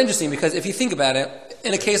it's interesting because if you think about it,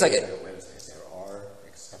 in a case like... There are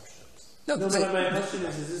exceptions. No, but my question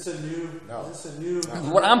is this a new... No. Is this a new...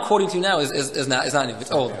 What I'm quoting to you now is not new.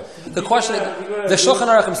 It's old. The question, the Shulchan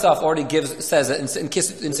Aruch himself already says that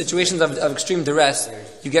in situations of extreme duress,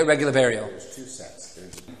 you get regular burial. There's 2 sets.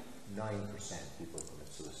 There's 9% people who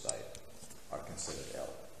commit suicide are considered ill.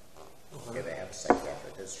 Okay, they have a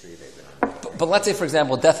psychiatric history. They've been. But let's say, for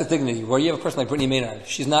example, death with dignity, where you have a person like Brittany Maynard.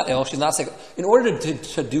 She's not ill. She's not sick. In order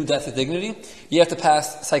to do death with dignity, you have to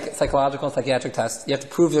pass psychological and psychiatric tests. You have to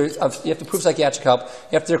prove psychiatric help.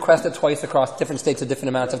 You have to request it twice across different states at different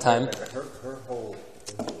amounts of time. Her whole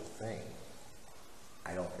thing,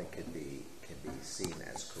 I don't think can be seen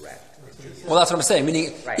as correct. Well, that's what I'm saying.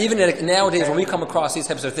 Meaning, even nowadays, when we come across these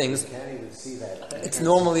types of things, You can't even see that. it's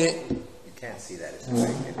normally. You can't see that as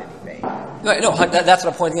correct in any vein. Right, no, that's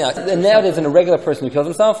what I'm pointing out. And nowadays, in a regular person who kills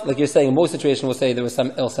himself, like you're saying, in most situations we'll say there was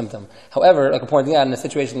some ill symptom. However, like I'm pointing out, in a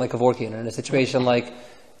situation like Kevorkian, or in a situation like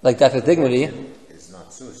death with dignity, It's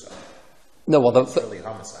not suicide. no, well, It's really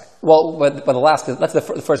homicide. Well, but the last, that's the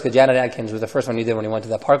first, because Janet Adkins was the first one he did when he went to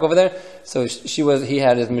that park over there. So he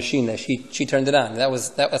had his machine there. She turned it on.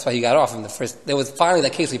 That's why he got off in the first. There was finally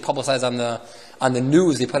that case we publicized on the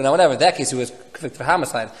news. They put it on whatever. That case he was convicted of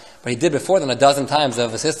homicide. But he did before then a dozen times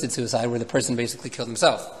of assisted suicide where the person basically killed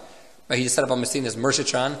himself. Right? He just set up a machine, this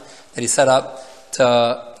Mershitron, that he set up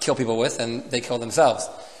to kill people with, and they killed themselves.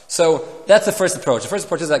 So that's the first approach. The first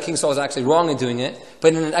approach is that King Saul was actually wrong in doing it,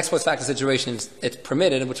 but in an ex post facto situation, it's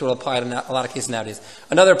permitted, which will apply to a lot of cases nowadays.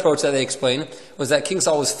 Another approach that they explained was that King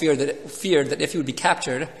Saul was feared that if he would be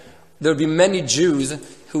captured, there would be many Jews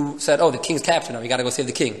who said, "Oh, the king's captured now. We got to go save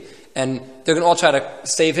the king," and they're going to all try to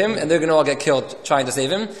save him, and they're going to all get killed trying to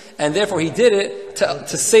save him. And therefore, he did it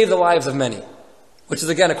to save the lives of many. Which is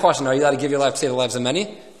again a question: are you allowed to give your life to save the lives of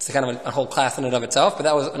many? It's kind of a whole class in and of itself. But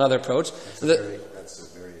that was another approach. That's a very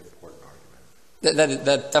important argument.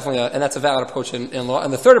 That definitely, and that's a valid approach in law.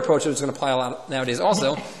 And the third approach, which is going to apply a lot nowadays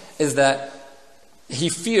also, is that he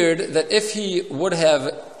feared that if he would have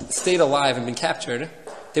stayed alive and been captured,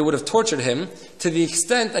 they would have tortured him to the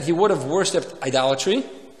extent that he would have worshipped idolatry,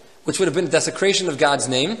 which would have been desecration of God's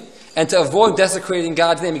name, and to avoid desecrating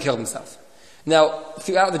God's name, he killed himself. Now,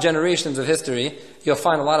 throughout the generations of history, you'll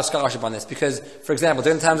find a lot of scholarship on this, because, for example,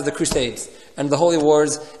 during the times of the Crusades, and the Holy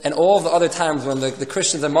Wars, and all of the other times when the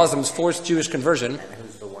Christians and Muslims forced Jewish conversion. And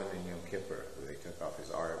who's the one in Yom Kippur who they took off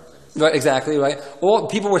his arms? And his Right, exactly, right. All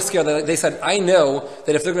people were scared. They said, I know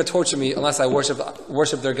that if they're going to torture me unless I worship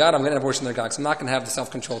their God, I'm going to end up worshiping their God, because I'm not going to have the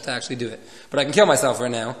self-control to actually do it. But I can kill myself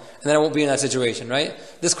right now, and then I won't be in that situation, right?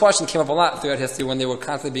 This question came up a lot throughout history when they were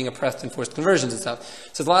constantly being oppressed and forced conversions and stuff.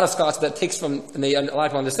 So there's a lot of scholars that takes from, and a lot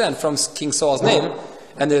of people understand, from King Saul's name.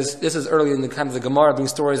 And this is early in the kind of the Gemara, being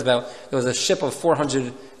stories about there was a ship of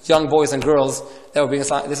 400 young boys and girls that were being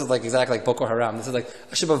assigned. This is like exactly like Boko Haram. This is like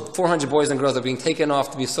a ship of 400 boys and girls that were being taken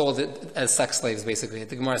off to be sold as sex slaves, basically.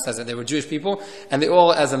 The Gemara says that they were Jewish people, and they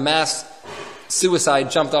all, as a mass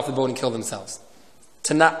suicide, jumped off the boat and killed themselves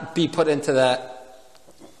to not be put into that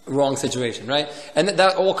wrong situation, right? And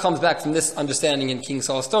that all comes back from this understanding in King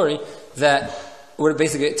Saul's story that we're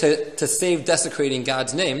basically to save desecrating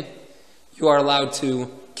God's name, you are allowed to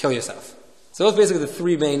kill yourself. So those are basically the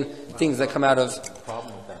three main things that come out of. The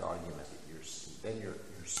problem with that argument, you're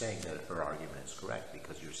saying that her argument is correct,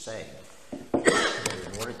 because you're saying that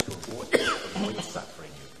in order to avoid suffering,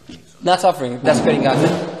 Not suffering, desecrating God's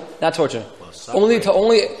name, not torture. Well,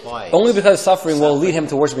 only because suffering will lead him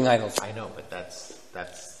to worshiping idols. I know, but that's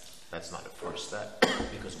not the first step,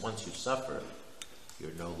 because once you suffer,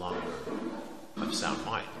 you're no longer of sound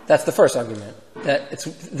mind. That's the first argument.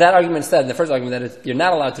 That argument said, the first argument, that you're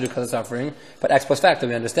not allowed to do because of suffering, but ex post facto,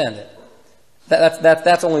 we understand it.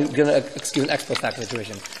 That's only going to excuse an ex post facto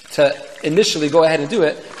situation. To initially go ahead and do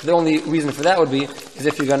it, the only reason for that would be is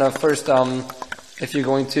if you're going to first, if you're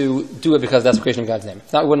going to do it because that's the creation of God's name.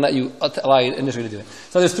 It's not wouldn't let you allow you initially to do it.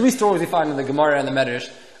 So there's three stories we find in the Gemara and the Medrash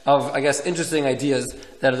of, I guess, interesting ideas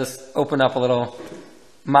that'll just open up a little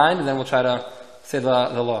mind, and then we'll try to say the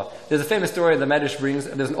law. There's a famous story the Medrash brings.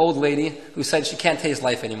 There's an old lady who said she can't taste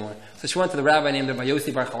life anymore. So she went to the rabbi named Rabbi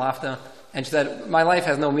Yossi Bar Chalafta, and she said, my life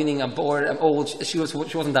has no meaning, I'm bored, I'm old. She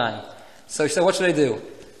wasn't dying. So she said, what should I do?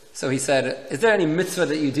 So he said, is there any mitzvah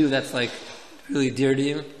that you do that's like really dear to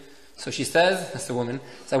you? So she says, that's the woman,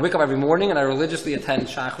 so I wake up every morning and I religiously attend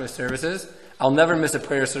Shachar services. I'll never miss a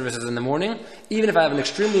prayer services in the morning. Even if I have an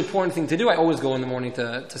extremely important thing to do, I always go in the morning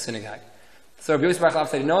to synagogue. So Rabbi Yossi Bar Chalafta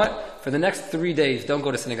said, you know what? For the next 3 days, don't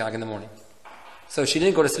go to synagogue in the morning. So she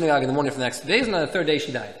didn't go to synagogue in the morning for the next 3 days, and on the third day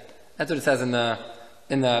she died. That's what it says in the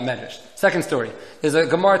Medrash. Second story. There's a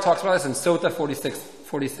Gemara talks about this in Sota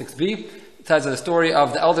 46b. It tells the story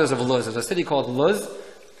of the elders of Luz. There's a city called Luz.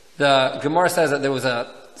 The Gemara says that there was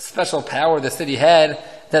a special power the city had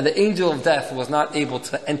that the angel of death was not able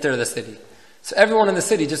to enter the city. So everyone in the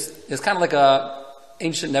city is kind of like a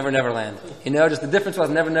ancient Never Never Land. You know, just the difference was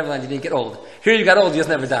Never Never Land, you didn't get old. Here you got old, you just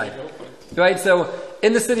never died. Right? So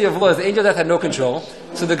in the city of Luz, the angel of death had no control.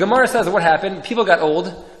 So the Gemara says what happened, people got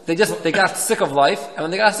old, they got sick of life, and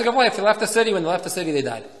when they got sick of life, they left the city. When they left the city, they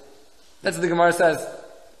died. That's what the Gemara says,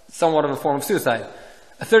 somewhat of a form of suicide.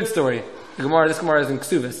 A third story, this Gemara is in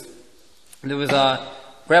Ksubis. There was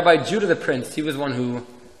Rabbi Judah the Prince, he was one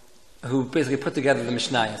who basically put together the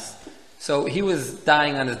Mishnayos. So he was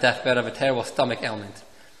dying on his deathbed of a terrible stomach ailment.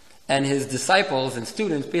 And his disciples and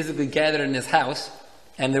students basically gathered in his house,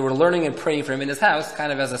 and they were learning and praying for him in his house,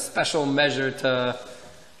 kind of as a special measure to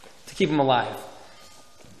keep him alive.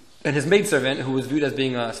 And his maidservant, who was viewed as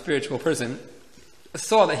being a spiritual person,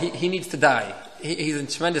 saw that he needs to die. He's in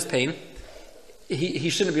tremendous pain.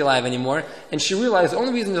 He shouldn't be alive anymore. And she realized the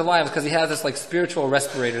only reason he's alive is because he has this like spiritual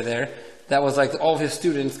respirator there that was like all of his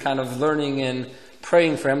students kind of learning and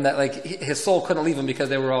praying for him, that like his soul couldn't leave him because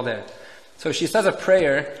they were all there. So she says a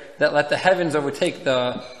prayer that let the heavens overtake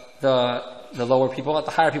the lower people, let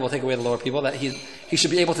the higher people take away the lower people, that he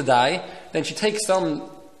should be able to die. Then she takes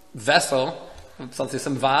some vessel,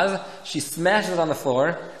 some vase, she smashes it on the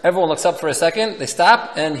floor, everyone looks up for a second, they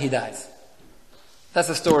stop, and he dies. That's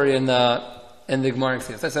the story in the Gemara.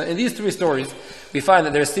 So in these three stories, we find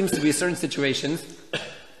that there seems to be certain situations.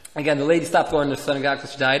 Again, the lady stopped going to the synagogue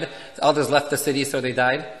because she died. The others left the city, so they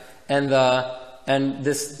died. And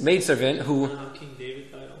this maidservant who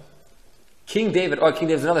King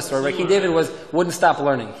David's another story, right? King David wouldn't stop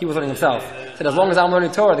learning. He was learning himself. He said, as long as I'm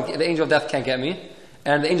learning Torah, the angel of death can't get me.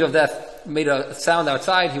 And the angel of death made a sound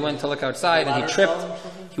outside. He went to look outside, and he tripped.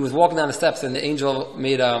 He was walking down the steps, and the angel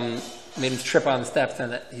made him trip on the steps,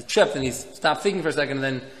 and he tripped, and he stopped thinking for a second, and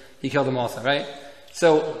then he killed him also, right?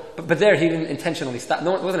 So, but there he didn't intentionally stop.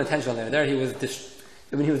 No, it wasn't intentional there. There he was,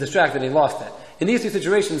 when he was distracted, he lost it. in these two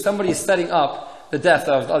situations, somebody is setting up the death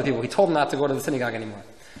of other people. He told them not to go to the synagogue anymore.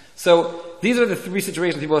 So these are the three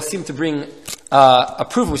situations people seem to bring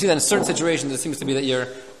approval. We see that in certain situations it seems to be that you're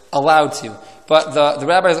allowed to. But the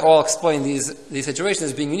rabbis all explain these situations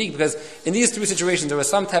as being unique because in these three situations there was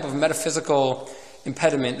some type of metaphysical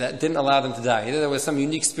impediment that didn't allow them to die. Either there was some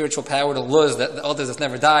unique spiritual power to Luz that the others has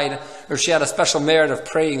never died, or she had a special merit of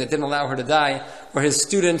praying that didn't allow her to die, or his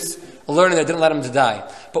students learning that didn't let him to die.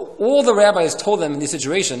 But all the rabbis told them in these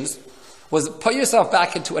situations was put yourself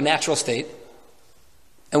back into a natural state,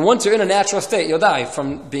 and once you're in a natural state, you'll die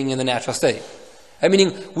from being in the natural state. I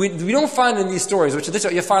mean, we don't find in these stories, which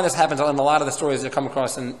you find this happens in a lot of the stories that come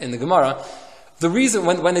across in the Gemara. The reason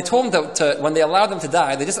when they told them when they allowed them to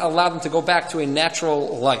die, they just allowed them to go back to a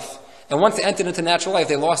natural life. And once they entered into natural life,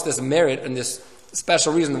 they lost this merit and this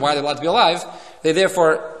special reason why they're allowed to be alive. They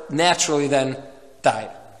therefore naturally then died.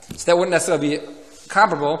 So that wouldn't necessarily be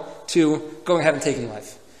comparable to going ahead and taking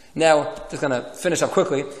life. Now, just going to finish up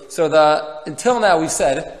quickly. So until now we've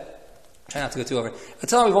said, try not to go too over.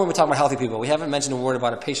 Until now we've only been talking about healthy people. We haven't mentioned a word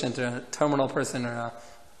about a patient or a terminal person or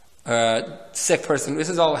a sick person. This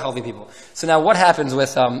is all healthy people. So now what happens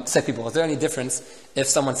with sick people? Is there any difference if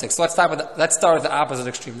someone's sick? So let's start with the opposite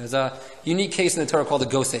extreme. There's a unique case in the Torah called the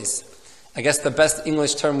goses. I guess the best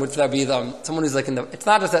English term would be someone who's it's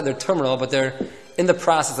not just that they're terminal, but they're in the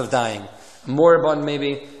process of dying. A moribund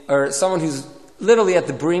maybe, or someone who's literally at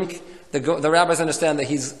the brink. The rabbis understand that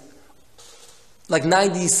he's like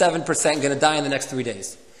 97% going to die in the next 3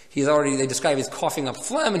 days. They describe he's coughing up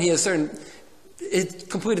phlegm and he has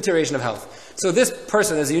complete deterioration of health. So this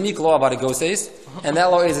person, there's a unique law about a goses, and that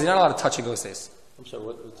law is you're not allowed to touch a goses. I'm sorry,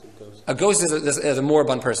 what's a ghost? A ghost is a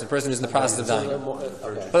moribund person who's in the process of dying.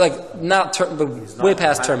 Okay. But way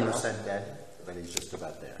past terminal. Dead, but he's just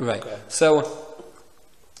about there. Right. Okay. So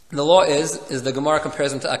the law is the Gemara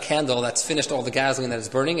compares him to a candle that's finished all the gasoline that is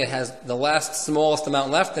burning. It has the last smallest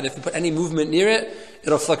amount left that if you put any movement near it,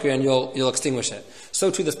 it'll flicker and you'll extinguish it.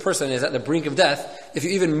 So too this person is at the brink of death. If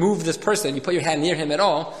you even move this person, you put your hand near him at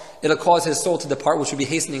all, it'll cause his soul to depart, which would be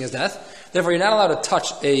hastening his death. Therefore, you're not allowed to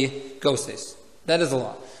touch a goses. That is the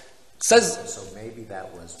law. So maybe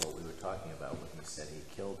that was what we were talking about when he said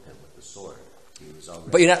he killed him with the sword. He was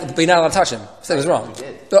already. But you're not allowed to touch him. So it was wrong. He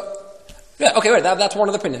did. Yeah, okay, right. That's one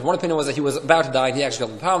of the opinions. One opinion was that he was about to die and he actually killed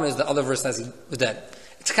him. The problem is the other verse says he was dead.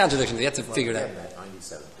 It's a contradiction. You have to figure it out. That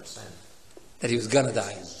 97%. That he was going to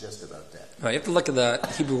die. He's just about dead. Right, you have to look at the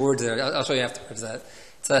Hebrew words there. I'll show you afterwards that.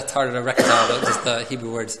 It's hard to reconcile just the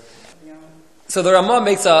Hebrew words. So the Ramah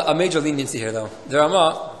makes a major leniency here, though. The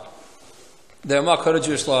Ramah, Code of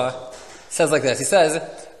Jewish Law, says like this. He says,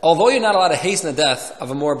 although you're not allowed to hasten the death of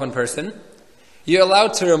a moribund person, you're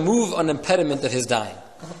allowed to remove an impediment of his dying.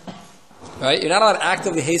 Right? You're not allowed to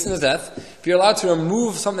actively hasten his death, but you're allowed to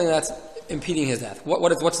remove something that's impeding his death.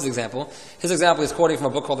 What's his example? His example is quoting from a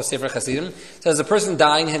book called the Sefer Hasidim. It says there's a person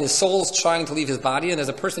dying and his soul's trying to leave his body, and there's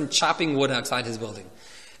a person chopping wood outside his building.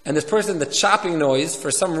 And this person, the chopping noise, for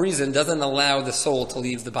some reason, doesn't allow the soul to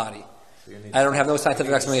leave the body. I don't have no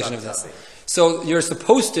scientific explanation of this. So you're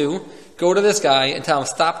supposed to go to this guy and tell him,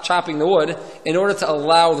 stop chopping the wood in order to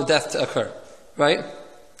allow the death to occur. Right?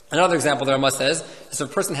 Another example the Ramah says is if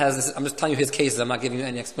a person has this, I'm just telling you his cases, I'm not giving you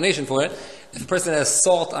any explanation for it. If a person has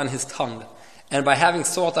salt on his tongue, and by having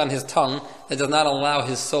salt on his tongue that does not allow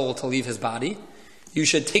his soul to leave his body, you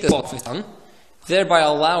should take the salt from his tongue, thereby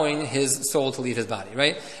allowing his soul to leave his body,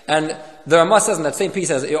 right? And the Ramah says in that same piece,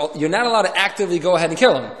 says, you're not allowed to actively go ahead and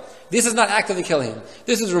kill him. This is not actively killing him.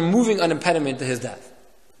 This is removing an impediment to his death.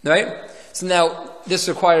 Right? So now, this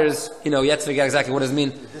requires, you have to figure out exactly what does it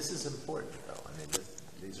mean. This is important, though. I mean,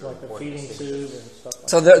 these are Like the important feeding tube and stuff like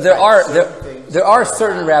So that. there are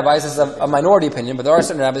certain rabbis, this is a minority opinion, but there are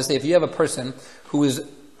certain rabbis that say if you have a person who is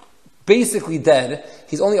basically dead,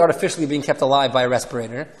 he's only artificially being kept alive by a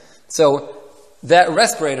respirator. So that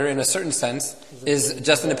respirator, in a certain sense, is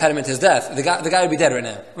just an impediment to his death. The guy would be dead right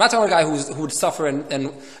now. I'm not talking about a guy who would suffer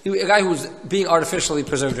and a guy who's being artificially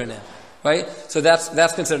preserved right now. Right? So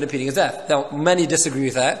that's considered impeding his death. Now, many disagree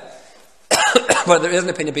with that. But there is an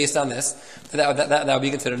opinion based on this that would be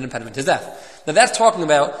considered an impediment to his death. Now that's talking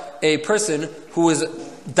about a person who is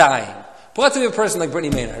dying. But let's say a person like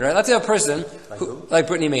Brittany Maynard, right? Let's say a person like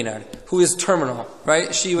Brittany Maynard, who is terminal,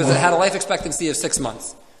 right? She had a life expectancy of 6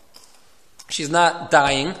 months. She's not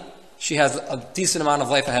dying. She has a decent amount of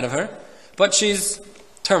life ahead of her, but she's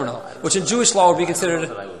terminal, which in Jewish law would be considered.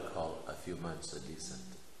 that I would call a few months a decent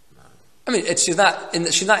amount. I mean,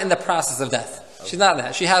 she's not in the process of death. Okay. She's not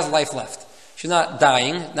that. She has life left. She's not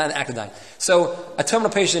dying, not an act of dying. So a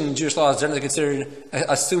terminal patient in Jewish law is generally considered,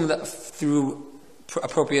 assumed that through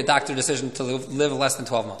appropriate doctor decision, to live less than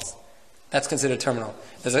 12 months. That's considered terminal.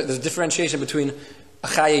 There's a differentiation between a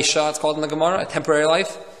chaye shah, it's called in the Gemara, a temporary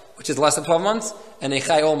life, which is less than 12 months, and a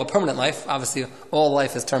chaye olam, a permanent life. Obviously, all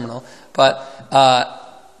life is terminal, but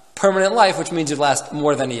permanent life, which means you last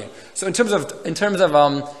more than a year. So in terms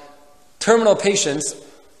of terminal patients,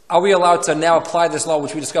 are we allowed to now apply this law,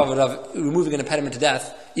 which we discovered, of removing an impediment to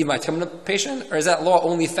death, even by a terminal patient, or is that law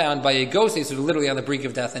only found by a ghost who's literally on the brink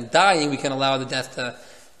of death and dying? We can allow the death to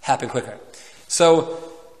happen quicker. So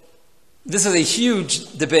this is a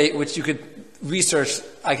huge debate, which you could research.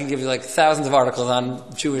 I can give you like thousands of articles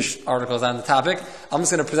on Jewish articles on the topic. I'm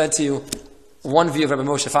just going to present to you one view of Rabbi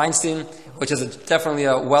Moshe Feinstein, which is definitely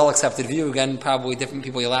a well-accepted view. Again, probably different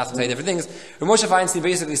people you'll ask and say different things. Rabbi Moshe Feinstein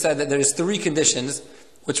basically said that there's 3 conditions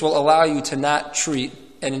which will allow you to not treat,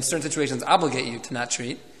 and in certain situations obligate you to not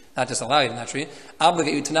treat, not just allow you to not treat,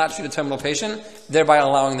 obligate you to not treat a terminal patient, thereby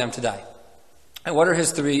allowing them to die. And what are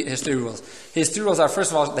his three rules? His 3 rules are,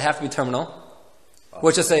 first of all, they have to be terminal,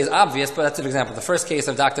 which I say is obvious, but that's an example. The first case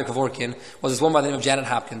of Dr. Kevorkian was this woman by the name of Janet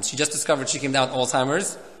Hopkins. She just discovered she came down with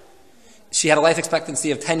Alzheimer's. She had a life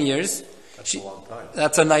expectancy of 10 years. That's a long time.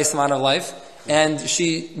 That's a nice amount of life. And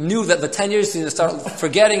she knew that the 10 years she was going to start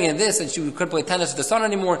forgetting and this, and she couldn't play tennis with the son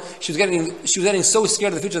anymore. She was getting so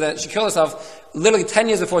scared of the future that she killed herself literally 10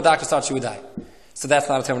 years before doctors thought she would die. So that's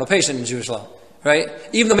not a terminal patient in Jewish law, right?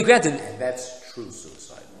 Even though, granted, And that's true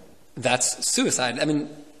suicide. that's suicide. I mean,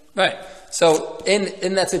 right. So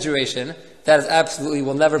in that situation, that is absolutely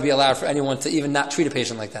will never be allowed for anyone to even not treat a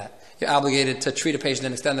patient like that. You're obligated to treat a patient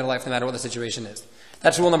and extend their life no matter what the situation is.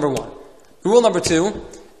 That's rule number 1. Rule number 2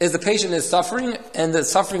 is the patient is suffering, and the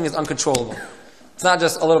suffering is uncontrollable. It's not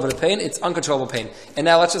just a little bit of pain, it's uncontrollable pain. And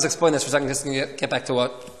now let's just explain this for a second, just to get back to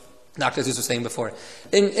what Dr. Zeus was saying before.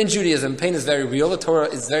 In Judaism, pain is very real. The Torah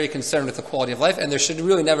is very concerned with the quality of life, and there should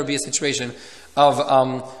really never be a situation of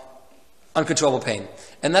uncontrollable pain.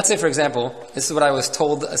 And let's say, for example, this is what I was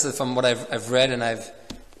told, this is from what I've read and I've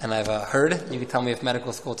heard. You can tell me if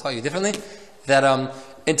medical school taught you differently. That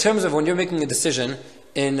in terms of when you're making a decision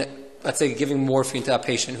in, let's say, giving morphine to a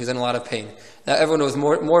patient who's in a lot of pain. Now, everyone knows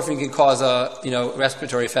morphine can cause a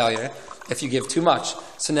respiratory failure if you give too much.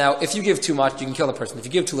 So now, if you give too much, you can kill the person. If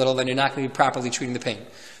you give too little, then you're not going to be properly treating the pain.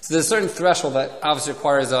 So there's a certain threshold that obviously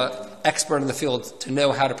requires an expert in the field to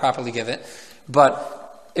know how to properly give it.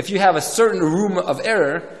 But if you have a certain room of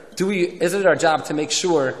error, is it our job to make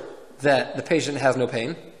sure that the patient has no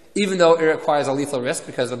pain, even though it requires a lethal risk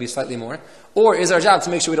because it'll be slightly more? Or is our job to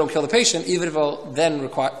make sure we don't kill the patient, even if it will then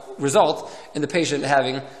result in the patient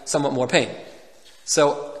having somewhat more pain?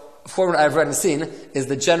 So, from what I've read and seen, is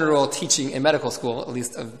the general teaching in medical school, at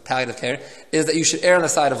least of palliative care, is that you should err on the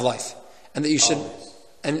side of life. And that you should,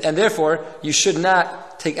 and therefore, you should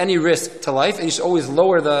not take any risk to life, and you should always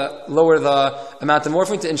lower the amount of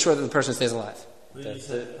morphine to ensure that the person stays alive. But you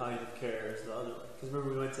said palliative care is the other way. Because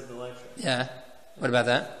remember we went to the lecture. Yeah. What about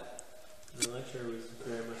that? The lecture was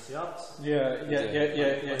very much the opposite. Yeah. Pain,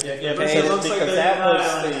 Because that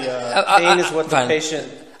was the. Pain is what the fine. patient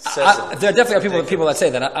says. There definitely are people that say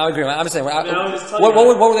that. I agree. I'm just saying. What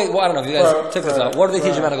were they? I don't know if you guys check this out. What do they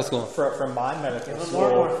teach in medical school? From my medical More school.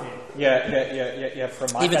 morphine. Yeah. From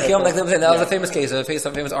my Even medical Kim, that was yeah. a famous case, a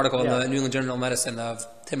famous article in Yeah. the New England Journal of Medicine of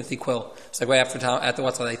Timothy Quill. It's like right after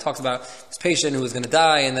what's he talks about this patient who was going to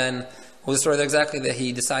die, and then what was the story there exactly? That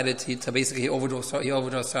he decided to basically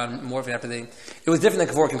overdosed on morphine after they. It was different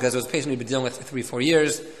than Kevorkian because it was a patient he'd been dealing with for 3-4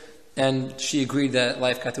 years, and she agreed that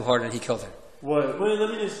life got too hard and he killed her. Wait,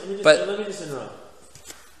 let me just interrupt.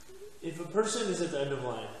 If a person is at the end of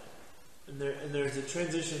life, and there's a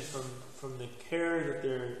transition from the care that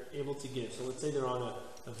they're able to give, so let's say they're on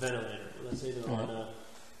a ventilator, let's say they're or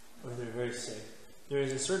they're very sick, there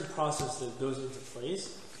is a certain process that goes into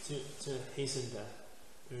place to hasten death.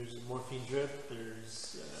 There's a morphine drip,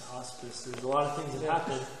 there's hospice, there's a lot of things that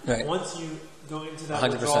happen once you go into that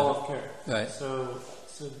 100%. Withdrawal of care. Right. So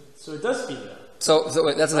it does speed up. So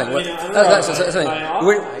wait, that's the thing.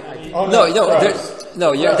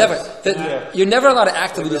 You're definitely. You're never allowed to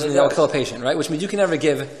actively do something that will kill a patient, right? Which means you can never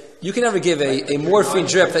give a morphine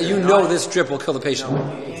drip that you know this drip will kill the patient.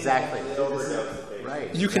 Exactly.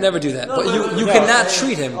 Right. You can never do that. But you cannot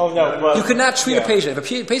treat him. You cannot treat a patient. If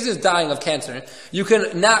a patient is dying of cancer, you're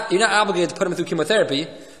not obligated to put him through chemotherapy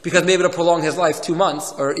because maybe it'll prolong his life 2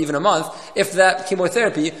 months or even a month if that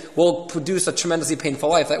chemotherapy will produce a tremendously painful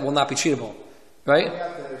life that will not be treatable. Right? What you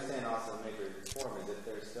have to understand also in major reform is if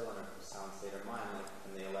they're still in a sound state of mind, like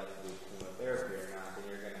when they elect to do chemotherapy or not, then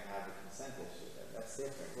you're going to have a consent issue. That's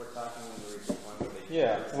different. We're talking when you reach the point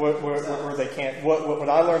where they where they can't. What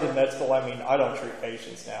I learned in med school, I mean, I don't treat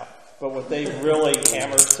patients now. But what they really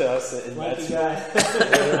hammered to us in Lucky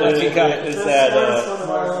med guy. is that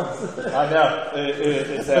I know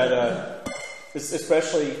is that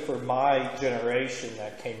especially for my generation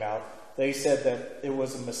that came out, they said that it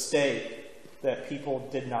was a mistake that people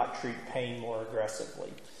did not treat pain more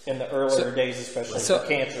aggressively in the earlier days, especially for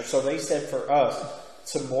cancer. So they said for us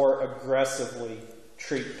to more aggressively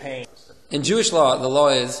treat pain. In Jewish law, the law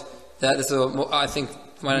is that this is, I think,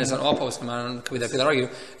 when it's on all posts, could argue,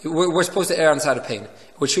 we're supposed to err on the side of pain.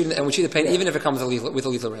 We treat the pain even if it comes with a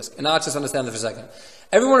lethal risk. And now let's just understand that for a second.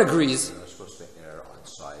 Everyone agrees. We're supposed to err on the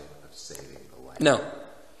side of saving the life. No.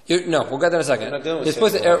 We'll get there in a second. You're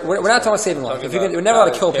supposed to err. We're not talking about saving life. You're never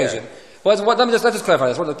allowed to kill a patient. Let's just clarify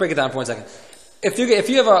this. Let's break it down for 1 second. If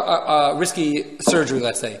you have a risky surgery,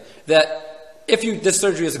 let's say, that if this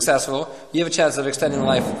surgery is successful, you have a chance of extending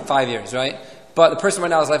life 5 years, right? But the person right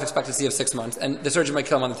now has life expectancy of 6 months, and the surgeon might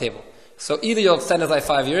kill him on the table. So either you'll extend his life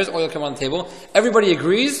 5 years, or you'll kill him on the table. Everybody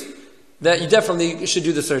agrees that you definitely should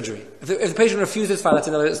do the surgery. If the patient refuses, fine, that's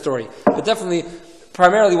another story. But definitely,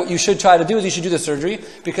 primarily what you should try to do is you should do the surgery,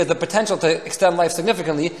 because the potential to extend life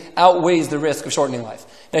significantly outweighs the risk of shortening life.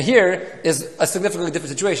 Now here is a significantly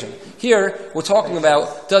different situation. Here, we're talking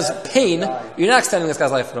about, does pain, you're not extending this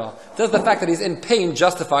guy's life at all. Does the fact that he's in pain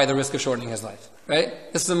justify the risk of shortening his life? Right?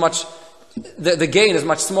 This is the gain is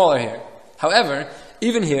much smaller here. However,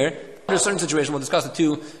 even here, under a certain situation, we'll discuss the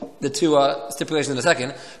two stipulations in a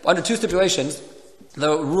second, but under two stipulations,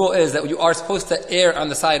 the rule is that you are supposed to err on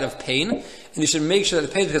the side of pain, and you should make sure that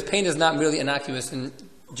the pain, because pain is not merely innocuous in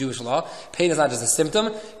Jewish law. Pain is not just a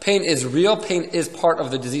symptom. Pain is real. Pain is part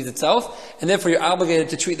of the disease itself, and therefore you're obligated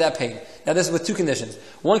to treat that pain. Now this is with two conditions.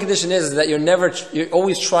 One condition is that you're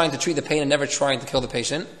always trying to treat the pain and never trying to kill the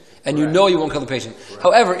patient, and you know you won't kill the patient.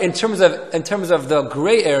 However, in terms of the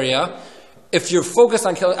gray area, if you're focused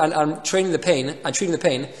on treating the pain, and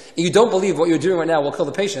you don't believe what you're doing right now will kill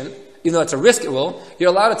the patient, even though it's a risk it will, you're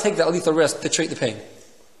allowed to take that lethal risk to treat the pain.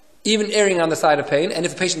 Even erring on the side of pain, and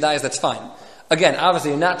if the patient dies, that's fine. Again,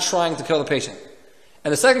 obviously, you're not trying to kill the patient.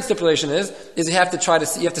 And the second stipulation is you have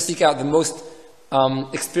to seek out the most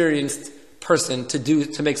experienced person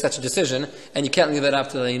to make such a decision, and you can't leave that up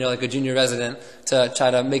to like a junior resident to try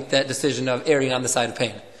to make that decision of erring on the side of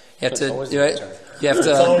pain. You have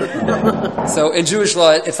to. So in Jewish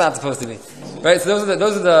law, it's not supposed to be, right? So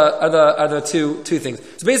those are the two things.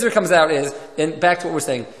 So basically, what comes out is, and back to what we're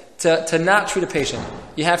saying, to not treat a patient,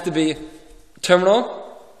 you have to be terminal.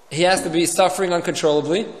 He has to be suffering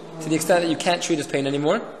uncontrollably to the extent that you can't treat his pain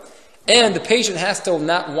anymore. And the patient has to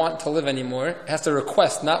not want to live anymore, has to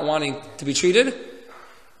request not wanting to be treated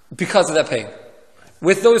because of that pain.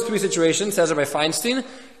 With those three situations, says Rabbi Feinstein,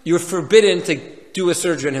 you're forbidden to do a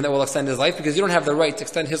surgery on him that will extend his life, because you don't have the right to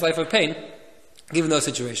extend his life of pain given those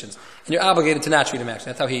situations. And you're obligated to not treat him,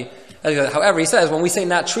 actually. However, he says, when we say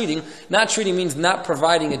not treating means not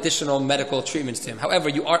providing additional medical treatments to him. However,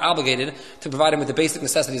 you are obligated to provide him with the basic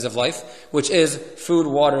necessities of life, which is food,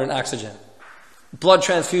 water, and oxygen. Blood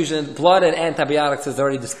transfusion, blood and antibiotics is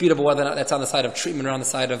already disputable whether or not that's on the side of treatment or on the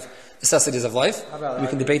side of necessities of life. We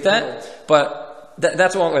can debate that. But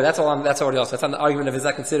that's already also. It's on the argument of, is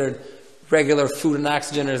that considered regular food and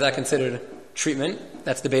oxygen, or is that considered treatment?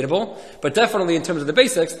 That's debatable. But definitely in terms of the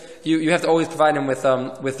basics, you have to always provide him with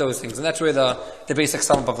those things. And that's really the basic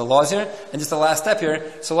sum up of the laws here. And just the last step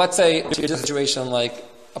here, so let's say you're in a situation like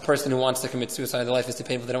a person who wants to commit suicide, their life is too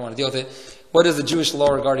painful, they don't want to deal with it. What is the Jewish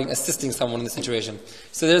law regarding assisting someone in the situation?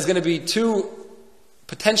 So there's going to be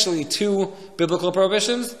potentially two biblical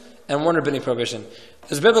prohibitions and one rabbinic prohibition.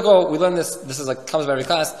 There's biblical, we learn this comes by every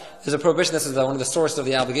class. There's a prohibition, this is one of the sources of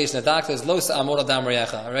the obligation of doctors, lo sa'amod al dam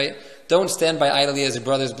reyecha, right? Don't stand by idly as your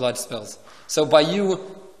brother's blood spills. So by you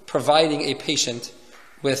providing a patient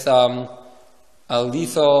with a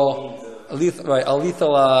lethal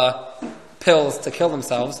pills to kill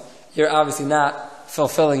themselves, you're obviously not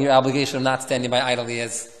fulfilling your obligation of not standing by idly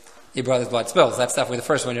as your brother's blood spills. That's definitely the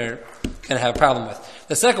first one you're going to have a problem with.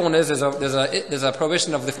 The second one is there's a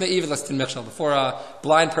prohibition of lifnei evil in mikshel. Before a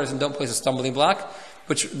blind person, don't place a stumbling block,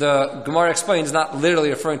 which the Gemara explains is not literally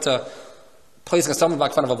referring to placing a stumbling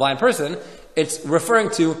block in front of a blind person. It's referring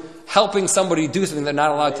to helping somebody do something they're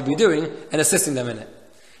not allowed to be doing and assisting them in it.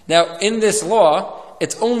 Now, in this law,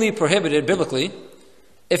 it's only prohibited biblically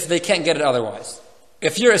if they can't get it otherwise.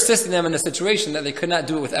 If you're assisting them in a situation that they could not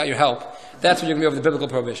do it without your help, that's when you're going to be over the biblical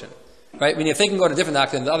prohibition. Right? I mean, if they can go to a different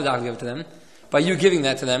doctor and the other doctor give it to them, by you giving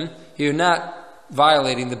that to them, you're not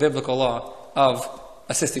violating the biblical law of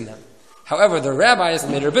assisting them. However, the rabbis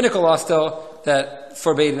made a rabbinical law still that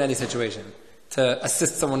forbade in any situation to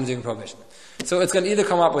assist someone in doing prohibition. So it's going to either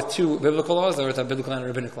come up with two biblical laws or it's a biblical and a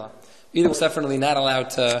rabbinic law. Either was definitely not allowed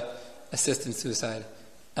to assist in suicide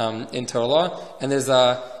in Torah law. And there's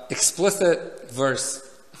a explicit verse,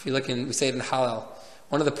 if you look in, we say it in Hallel.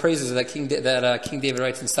 One of the praises that King David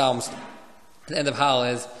writes in Psalms at the end of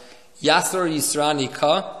Hallel is, Yasor Yisrani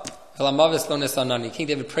Ka, Velamavis Lo Nesanani. King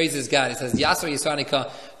David praises God. He says, Yasor Yisrani Ka,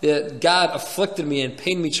 the God afflicted me and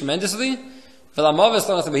pained me tremendously, Velamavis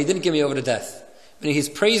Lo Nesanani, but he didn't give me over to death. Meaning he's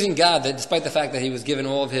praising God that despite the fact that he was given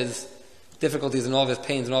all of his difficulties and all of his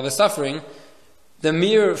pains and all of his suffering, the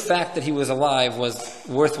mere fact that he was alive was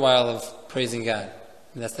worthwhile of praising God.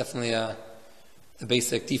 And that's definitely the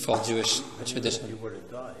basic default Jewish tradition. You were to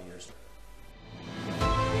die.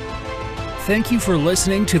 Thank you for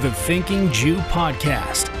listening to the Thinking Jew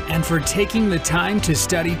podcast and for taking the time to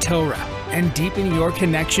study Torah and deepen your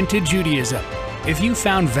connection to Judaism. If you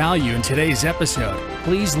found value in today's episode,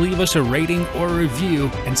 please leave us a rating or review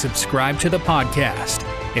and subscribe to the podcast.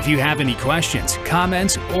 If you have any questions,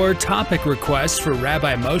 comments, or topic requests for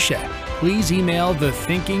Rabbi Moshe, please email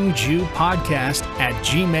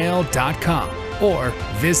thethinkingjewpodcast@gmail.com or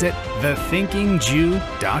visit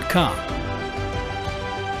thethinkingjew.com.